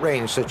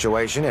short-range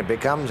situation, it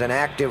becomes an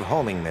active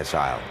homing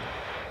missile,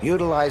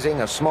 utilizing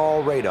a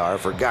small radar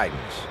for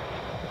guidance.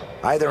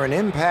 Either an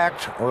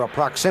impact or a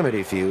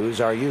proximity fuse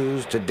are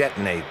used to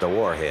detonate the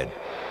warhead.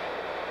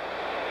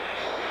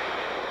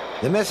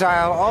 The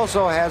missile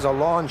also has a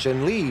launch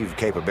and leave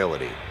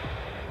capability.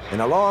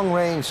 In a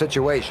long-range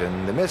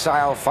situation, the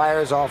missile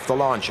fires off the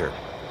launcher,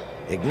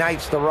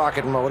 ignites the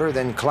rocket motor,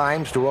 then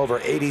climbs to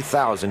over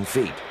 80,000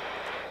 feet.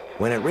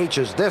 When it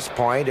reaches this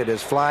point, it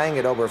is flying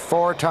at over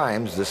 4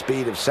 times the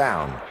speed of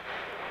sound.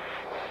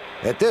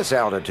 At this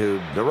altitude,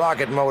 the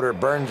rocket motor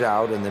burns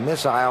out and the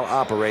missile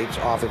operates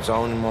off its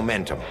own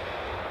momentum.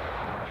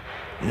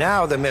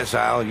 Now the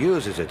missile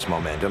uses its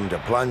momentum to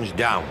plunge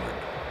downward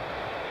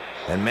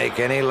and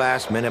make any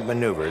last-minute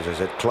maneuvers as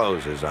it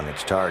closes on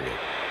its target.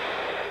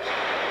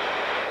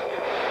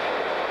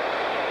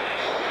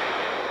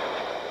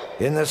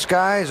 In the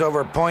skies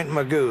over Point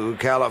Mugu,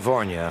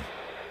 California,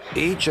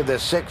 each of the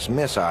 6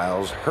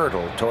 missiles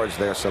hurtle towards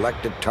their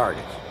selected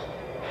targets.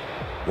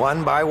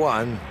 One by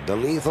one, the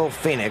lethal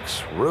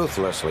Phoenix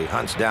ruthlessly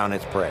hunts down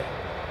its prey.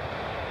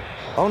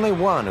 Only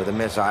one of the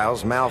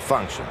missiles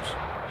malfunctions.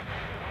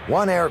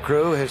 One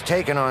aircrew has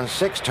taken on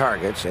 6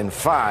 targets and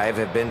 5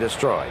 have been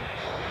destroyed.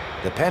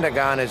 The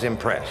Pentagon is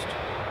impressed.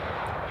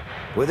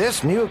 With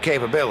this new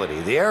capability,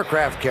 the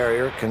aircraft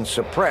carrier can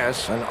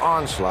suppress an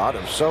onslaught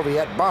of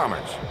Soviet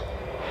bombers.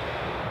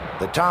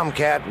 The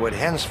Tomcat would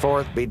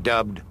henceforth be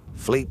dubbed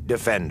Fleet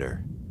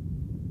Defender.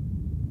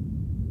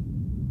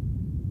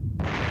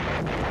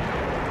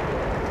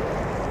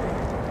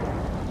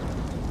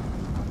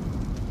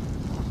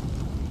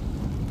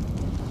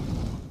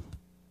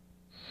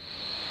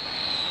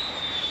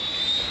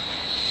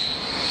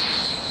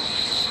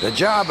 The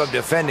job of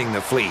defending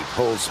the fleet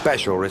holds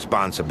special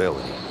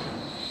responsibility.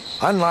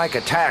 Unlike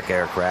attack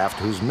aircraft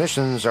whose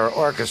missions are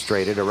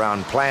orchestrated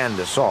around planned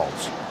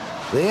assaults,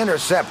 the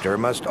interceptor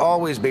must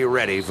always be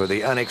ready for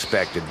the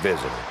unexpected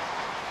visitor.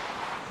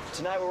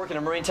 Tonight we're working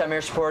a maritime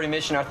air superiority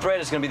mission. Our threat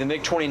is going to be the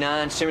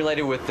MiG-29,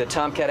 simulated with the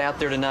Tomcat out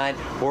there tonight.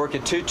 We're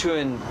working 2-2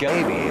 and gun.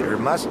 An aviator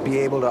must be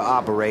able to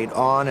operate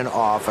on and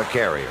off a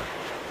carrier.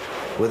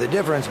 With the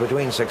difference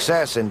between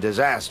success and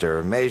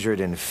disaster measured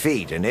in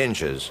feet and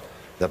inches,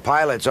 the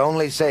pilot's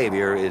only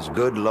savior is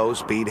good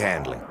low-speed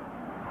handling.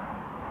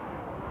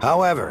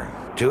 However,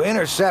 to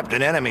intercept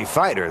an enemy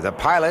fighter, the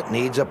pilot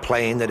needs a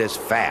plane that is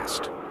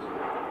fast.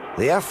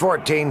 The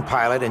F-14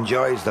 pilot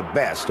enjoys the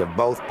best of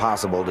both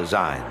possible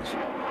designs.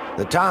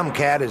 The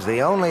Tomcat is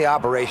the only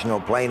operational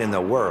plane in the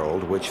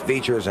world which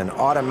features an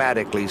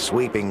automatically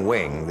sweeping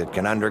wing that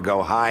can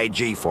undergo high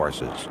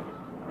G-forces,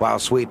 while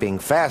sweeping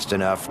fast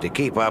enough to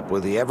keep up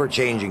with the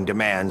ever-changing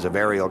demands of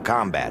aerial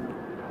combat.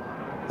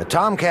 The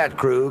Tomcat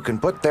crew can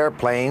put their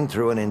plane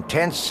through an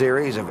intense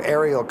series of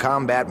aerial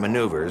combat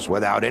maneuvers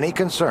without any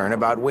concern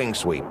about wing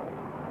sweep,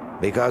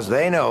 because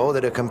they know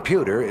that a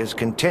computer is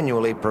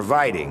continually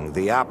providing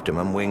the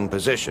optimum wing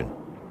position.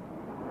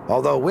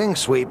 Although wing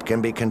sweep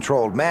can be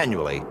controlled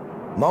manually,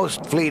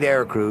 most fleet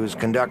aircrews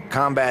conduct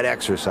combat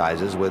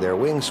exercises with their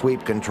wing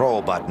sweep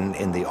control button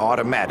in the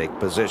automatic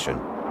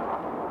position.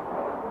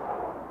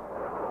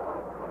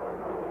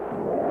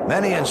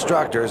 Many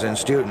instructors and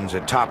students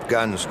at Top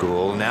Gun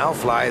School now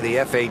fly the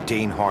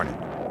F-18 Hornet.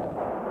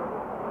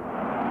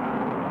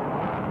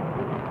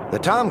 The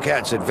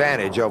Tomcat's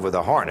advantage over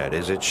the Hornet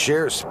is its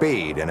sheer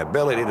speed and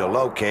ability to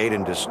locate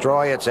and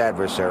destroy its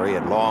adversary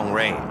at long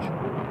range.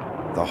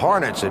 The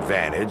Hornet's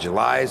advantage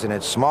lies in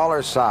its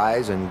smaller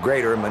size and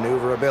greater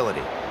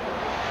maneuverability.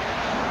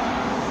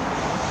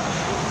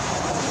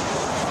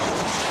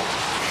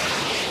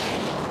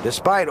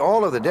 Despite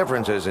all of the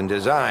differences in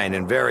design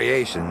and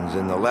variations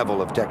in the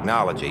level of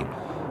technology,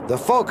 the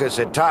focus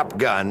at Top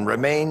Gun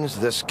remains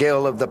the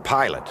skill of the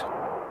pilot.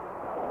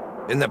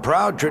 In the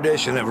proud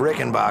tradition of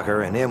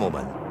Rickenbacker and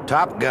Immelman,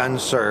 Top Gun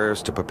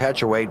serves to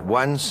perpetuate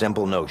one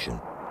simple notion.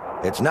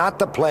 It's not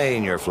the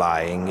plane you're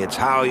flying, it's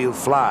how you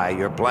fly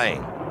your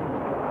plane.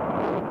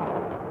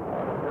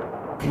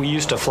 We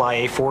used to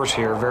fly A4s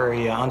here,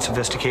 very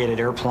unsophisticated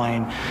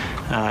airplane,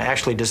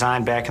 actually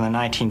designed back in the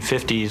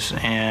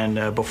 1950s.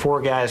 And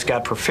before guys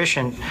got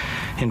proficient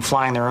in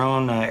flying their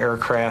own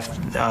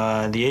aircraft,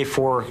 the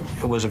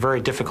A4 was a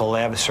very difficult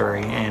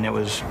adversary, and it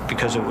was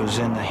because it was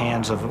in the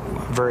hands of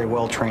very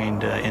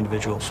well-trained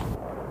individuals.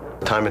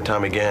 Time and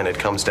time again, it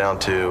comes down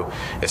to,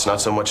 it's not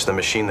so much the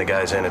machine the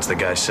guy's in, it's the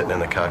guy sitting in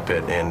the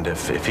cockpit. And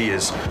if he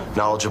is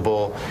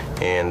knowledgeable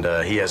and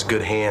he has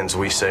good hands,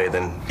 we say,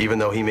 then even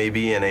though he may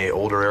be in a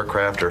older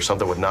aircraft or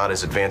something with not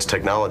as advanced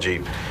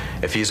technology,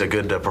 if he's a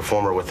good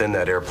performer within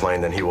that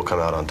airplane, then he will come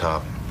out on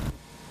top.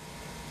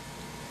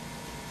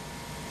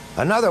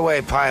 Another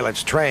way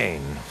pilots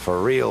train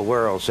for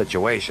real-world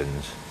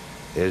situations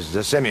is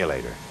the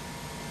simulator.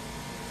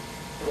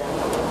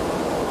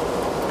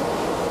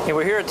 Yeah,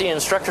 we're here at the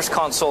instructor's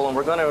console, and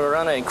we're going to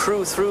run a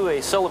crew through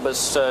a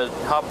syllabus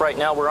hop right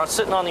now. We're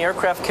sitting on the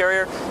aircraft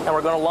carrier, and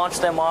we're going to launch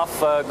them off,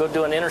 go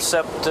do an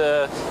intercept,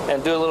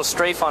 and do a little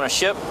strafe on a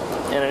ship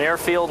in an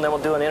airfield, and then we'll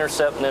do an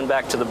intercept and then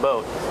back to the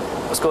boat.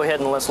 Let's go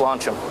ahead and let's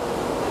launch them.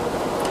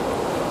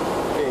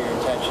 Pay your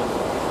attention.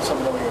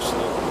 Something over your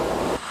sleeve.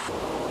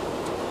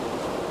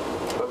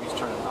 Bogey's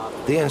turning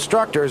on. The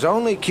instructor's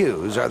only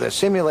cues are the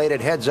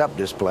simulated heads-up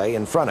display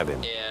in front of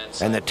him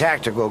and the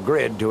tactical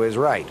grid to his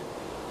right.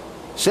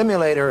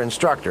 Simulator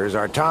instructors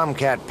are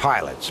Tomcat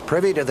pilots,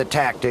 privy to the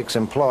tactics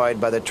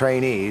employed by the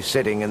trainees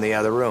sitting in the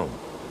other room.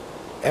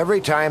 Every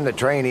time the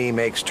trainee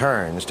makes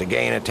turns to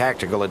gain a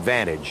tactical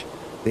advantage,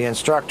 the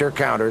instructor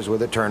counters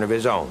with a turn of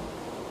his own.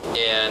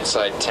 Yeah,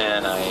 inside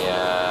 10,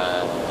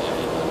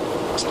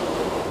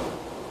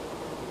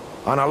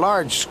 On a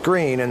large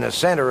screen in the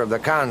center of the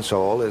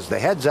console is the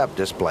heads-up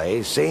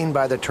display seen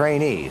by the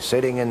trainee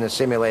sitting in the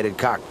simulated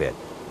cockpit.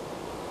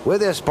 With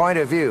this point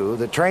of view,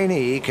 the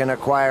trainee can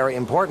acquire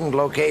important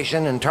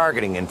location and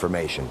targeting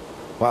information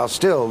while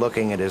still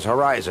looking at his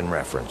horizon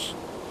reference.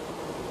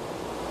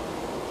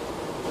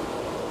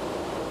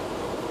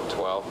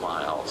 12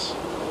 miles.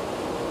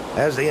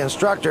 As the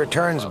instructor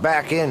turns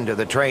back into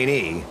the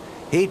trainee,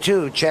 he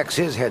too checks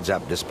his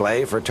heads-up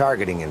display for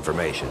targeting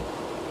information.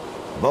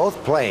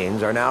 Both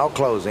planes are now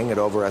closing at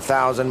over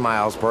 1,000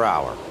 miles per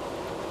hour.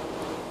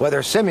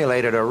 Whether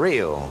simulated or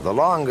real, the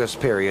longest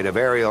period of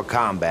aerial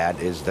combat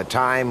is the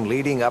time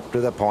leading up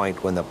to the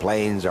point when the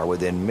planes are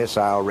within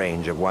missile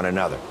range of one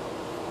another.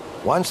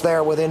 Once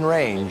they're within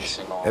range,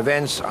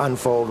 events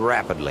unfold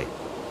rapidly.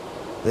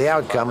 The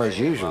outcome is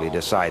usually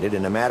decided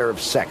in a matter of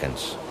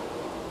seconds.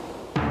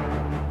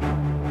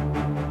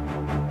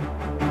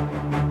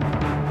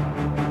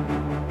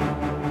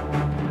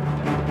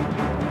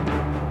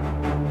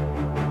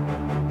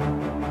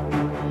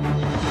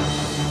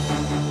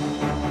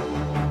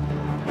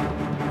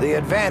 The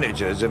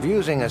advantages of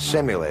using a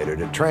simulator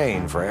to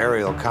train for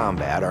aerial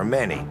combat are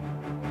many.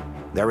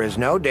 There is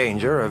no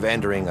danger of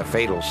entering a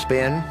fatal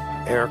spin,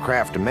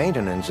 aircraft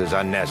maintenance is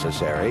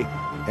unnecessary,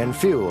 and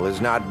fuel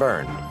is not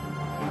burned.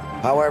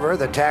 However,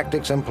 the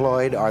tactics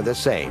employed are the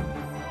same.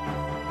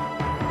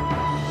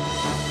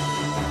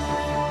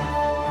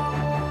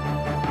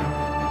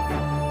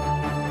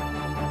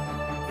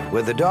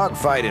 With the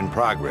dogfight in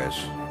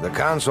progress, the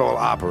console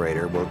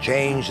operator will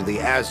change the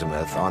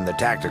azimuth on the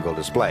tactical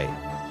display.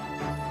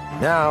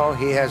 Now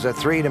he has a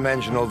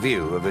three-dimensional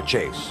view of the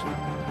chase.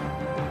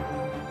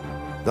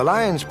 The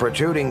lines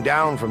protruding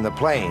down from the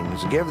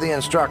planes give the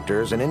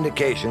instructors an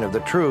indication of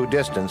the true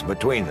distance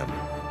between them.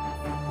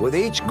 With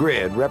each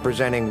grid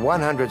representing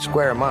 100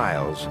 square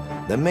miles,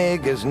 the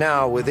MiG is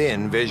now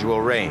within visual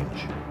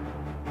range.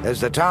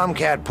 As the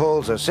Tomcat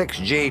pulls a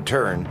 6G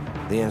turn,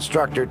 the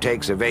instructor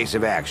takes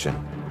evasive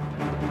action.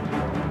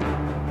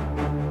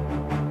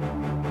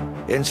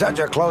 In such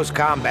a close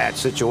combat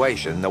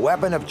situation, the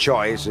weapon of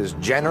choice is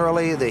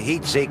generally the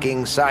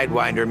heat-seeking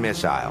Sidewinder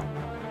missile.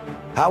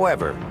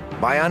 However,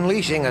 by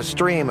unleashing a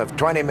stream of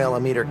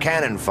 20mm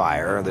cannon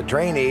fire, the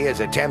trainee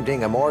is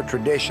attempting a more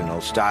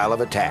traditional style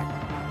of attack.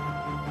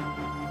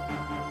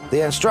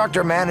 The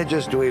instructor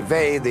manages to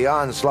evade the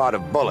onslaught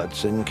of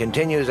bullets and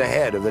continues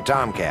ahead of the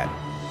Tomcat.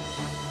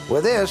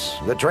 With this,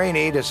 the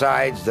trainee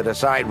decides that a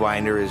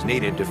Sidewinder is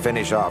needed to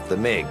finish off the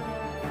MiG.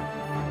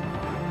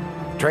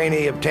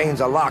 Trainee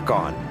obtains a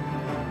lock-on.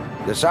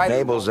 The site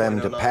enables them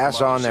to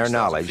pass on their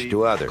knowledge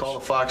to others. Call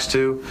the Fox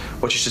 2.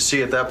 What you should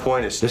see at that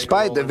point is...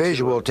 Despite the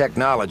visual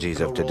technologies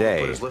of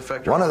today,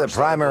 one of the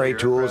primary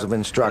tools of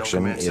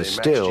instruction is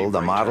still the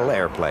model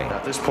airplane.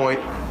 At this point,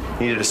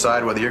 you need to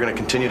decide whether you're going to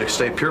continue to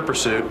stay pure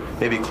pursuit,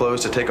 maybe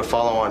close to take a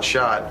follow-on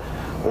shot,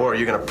 or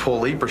you're going to pull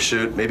lead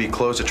pursuit, maybe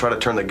close to try to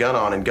turn the gun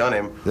on and gun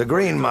him. The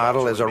green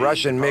model is a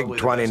Russian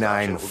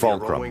MiG-29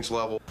 Fulcrum.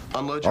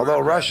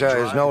 Although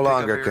Russia is no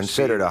longer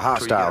considered a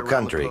hostile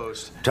country,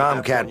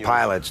 Tomcat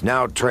pilots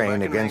now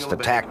train against the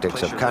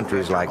tactics of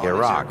countries like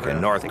Iraq and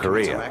North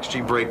Korea.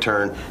 XG brake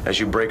turn as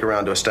you brake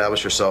around to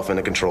establish yourself in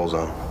the control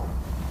zone.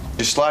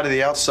 You slide to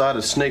the outside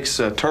of Snake's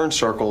turn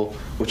circle,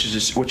 which is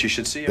just what you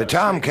should see. The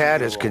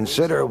Tomcat is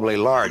considerably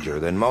larger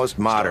than most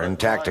modern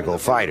tactical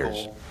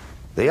fighters.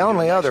 The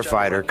only other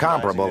fighter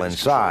comparable in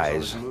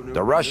size,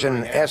 the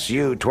Russian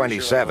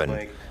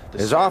Su-27,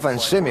 is often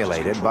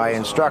simulated by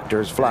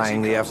instructors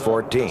flying the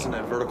F-14.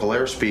 At vertical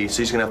airspeed, so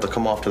he's going to have to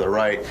come off to the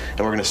right, and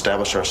we're going to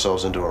establish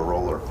ourselves into a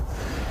roller.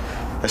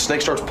 As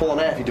Snake starts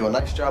pulling out, you do a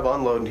nice job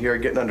unloading here,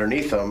 getting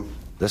underneath him.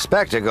 The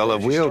spectacle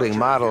of wielding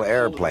model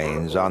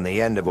airplanes on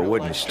the end of a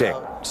wooden stick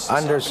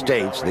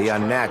understates the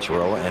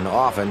unnatural and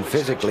often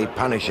physically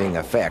punishing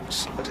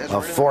effects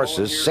of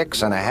forces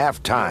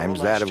 6.5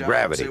 times that of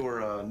gravity.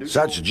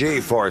 Such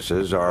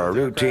G-forces are a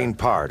routine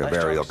part of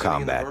aerial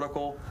combat.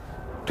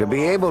 To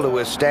be able to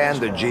withstand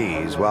the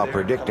G's while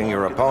predicting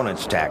your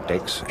opponent's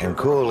tactics and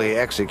coolly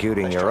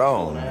executing your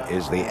own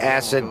is the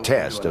acid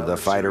test of the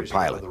fighter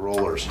pilot.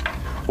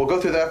 We'll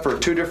go through that for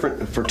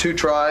two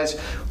tries.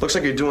 Looks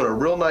like you're doing a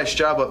real nice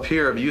job up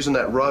here of using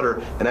that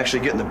rudder and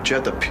actually getting the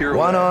jet to pirouette.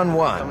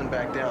 One-on-one,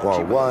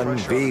 or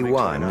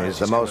 1v1, is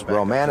the most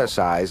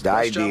romanticized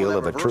ideal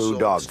of a true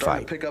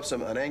dogfight.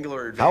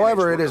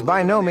 However, it is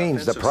by no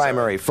means the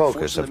primary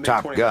focus of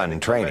Top Gun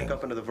training,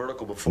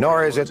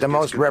 nor is it the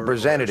most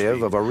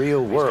representative of a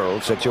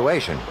real-world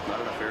situation.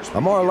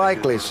 A more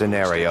likely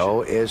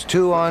scenario is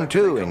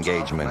 2-on-2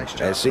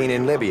 engagement, as seen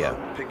in Libya,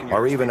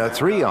 or even a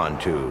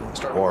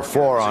 3-on-2, or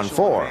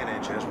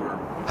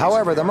 4-on-4.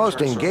 However, the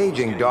most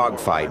engaging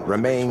dogfight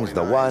remains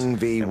the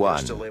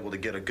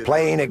 1v1,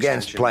 plane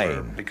against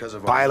plane,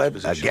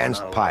 pilot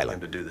against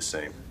pilot.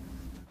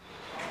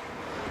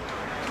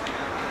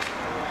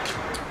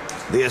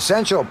 The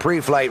essential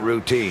pre-flight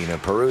routine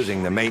of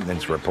perusing the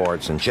maintenance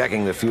reports and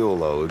checking the fuel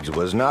loads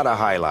was not a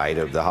highlight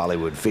of the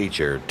Hollywood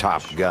feature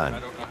Top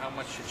Gun.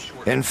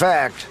 In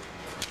fact,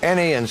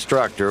 any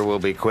instructor will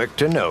be quick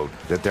to note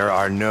that there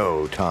are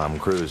no Tom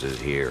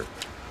Cruises here.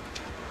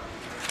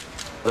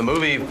 The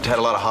movie had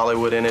a lot of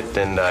Hollywood in it,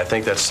 and I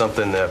think that's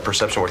something, the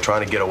perception we're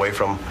trying to get away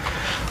from,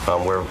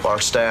 where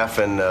our staff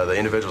and the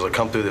individuals that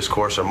come through this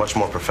course are much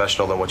more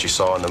professional than what you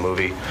saw in the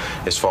movie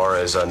as far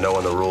as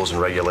knowing the rules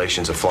and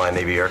regulations of flying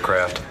Navy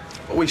aircraft.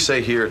 What we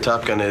say here at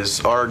Top Gun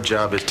is our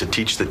job is to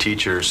teach the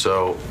teachers,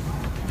 so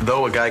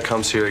though a guy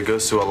comes here, he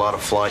goes through a lot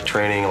of flight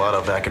training, a lot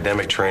of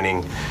academic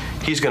training,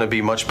 he's going to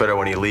be much better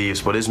when he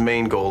leaves, but his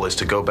main goal is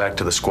to go back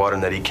to the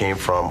squadron that he came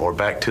from or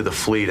back to the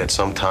fleet at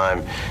some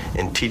time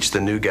and teach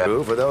the new guy.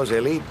 For those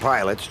elite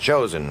pilots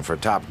chosen for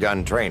Top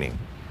Gun training.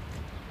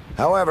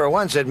 However,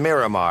 once at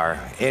Miramar,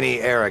 any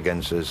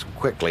arrogance is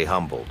quickly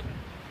humbled.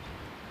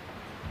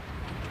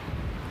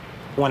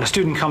 When a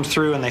student comes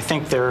through and they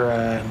think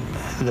they're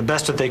the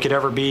best that they could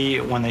ever be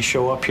when they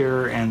show up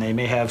here and they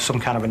may have some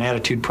kind of an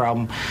attitude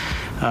problem,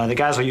 the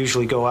guys will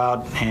usually go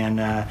out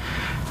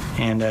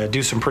and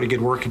do some pretty good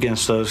work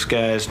against those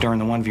guys during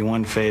the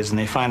 1v1 phase, and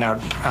they find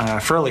out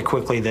fairly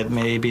quickly that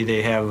maybe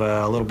they have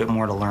a little bit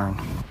more to learn.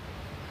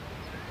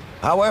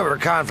 However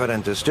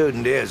confident the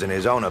student is in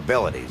his own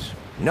abilities,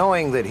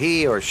 knowing that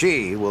he or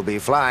she will be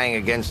flying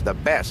against the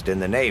best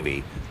in the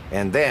Navy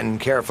and then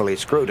carefully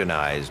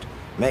scrutinized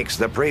makes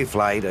the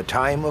pre-flight a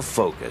time of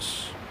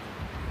focus.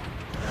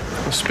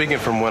 Speaking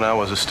from when I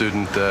was a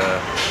student,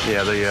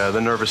 the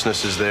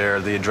nervousness is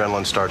there, the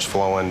adrenaline starts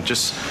flowing.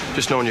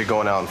 Just knowing you're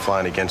going out and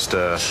flying against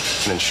an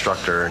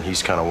instructor and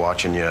he's kind of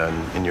watching you,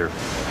 and you're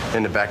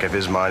in the back of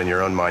his mind and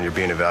your own mind, you're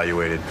being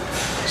evaluated.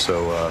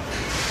 So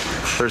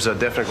there's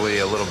definitely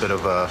a little bit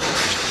of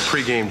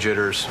pre-game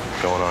jitters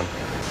going on.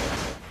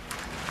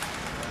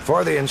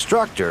 For the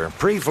instructor,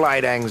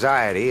 pre-flight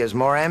anxiety is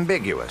more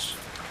ambiguous.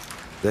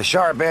 The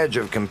sharp edge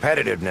of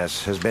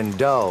competitiveness has been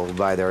dulled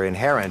by their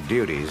inherent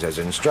duties as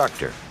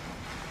instructor.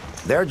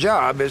 Their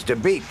job is to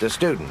beat the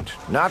student,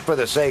 not for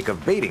the sake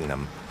of beating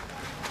them,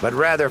 but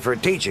rather for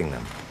teaching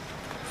them.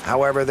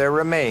 However, there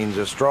remains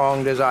a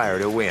strong desire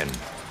to win.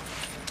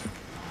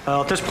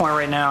 Well, at this point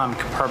right now, I'm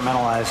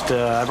compartmentalized.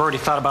 I've already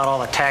thought about all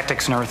the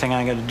tactics and everything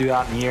I'm going to do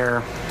out in the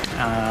air.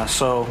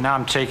 So now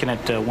I'm taking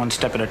it one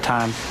step at a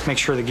time. Make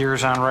sure the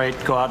gear's on right,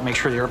 go out and make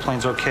sure the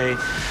airplane's okay,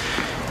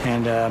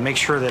 and make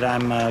sure that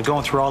I'm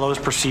going through all those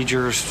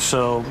procedures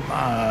so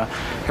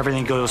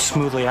everything goes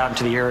smoothly out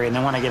into the area. And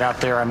then when I get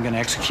out there, I'm going to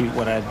execute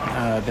what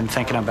I've been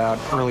thinking about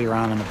earlier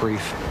on in the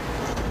brief.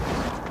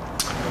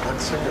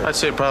 I'd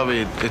say probably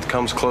it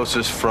comes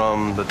closest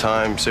from the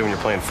time, say when you're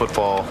playing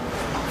football,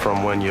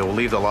 from when you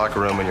leave the locker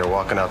room and you're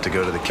walking out to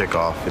go to the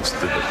kickoff. It's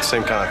the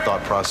same kind of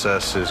thought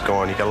process is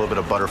going. You got a little bit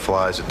of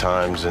butterflies at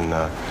times, and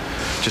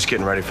just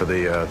getting ready for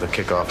the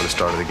kickoff and the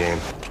start of the game.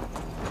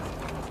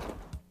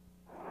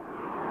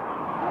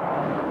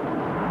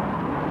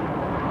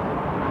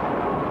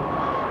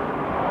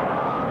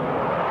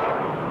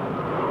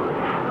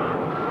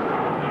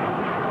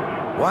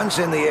 Once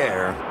in the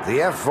air,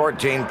 the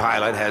F-14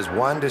 pilot has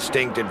one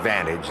distinct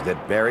advantage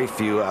that very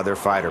few other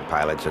fighter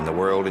pilots in the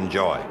world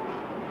enjoy: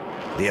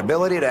 the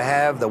ability to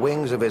have the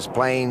wings of his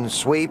plane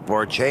sweep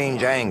or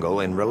change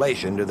angle in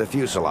relation to the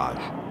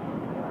fuselage.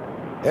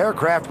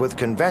 Aircraft with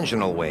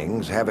conventional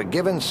wings have a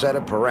given set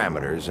of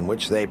parameters in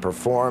which they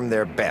perform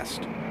their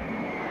best.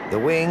 The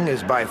wing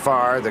is by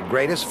far the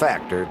greatest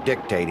factor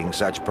dictating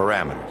such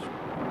parameters.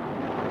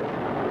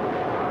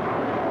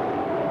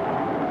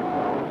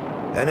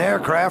 An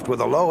aircraft with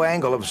a low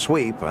angle of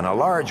sweep and a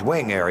large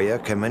wing area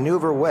can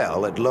maneuver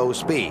well at low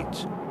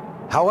speeds.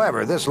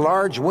 However, this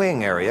large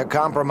wing area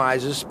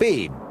compromises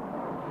speed.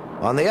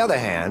 On the other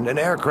hand, an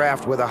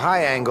aircraft with a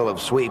high angle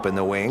of sweep in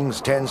the wings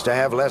tends to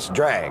have less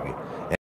drag,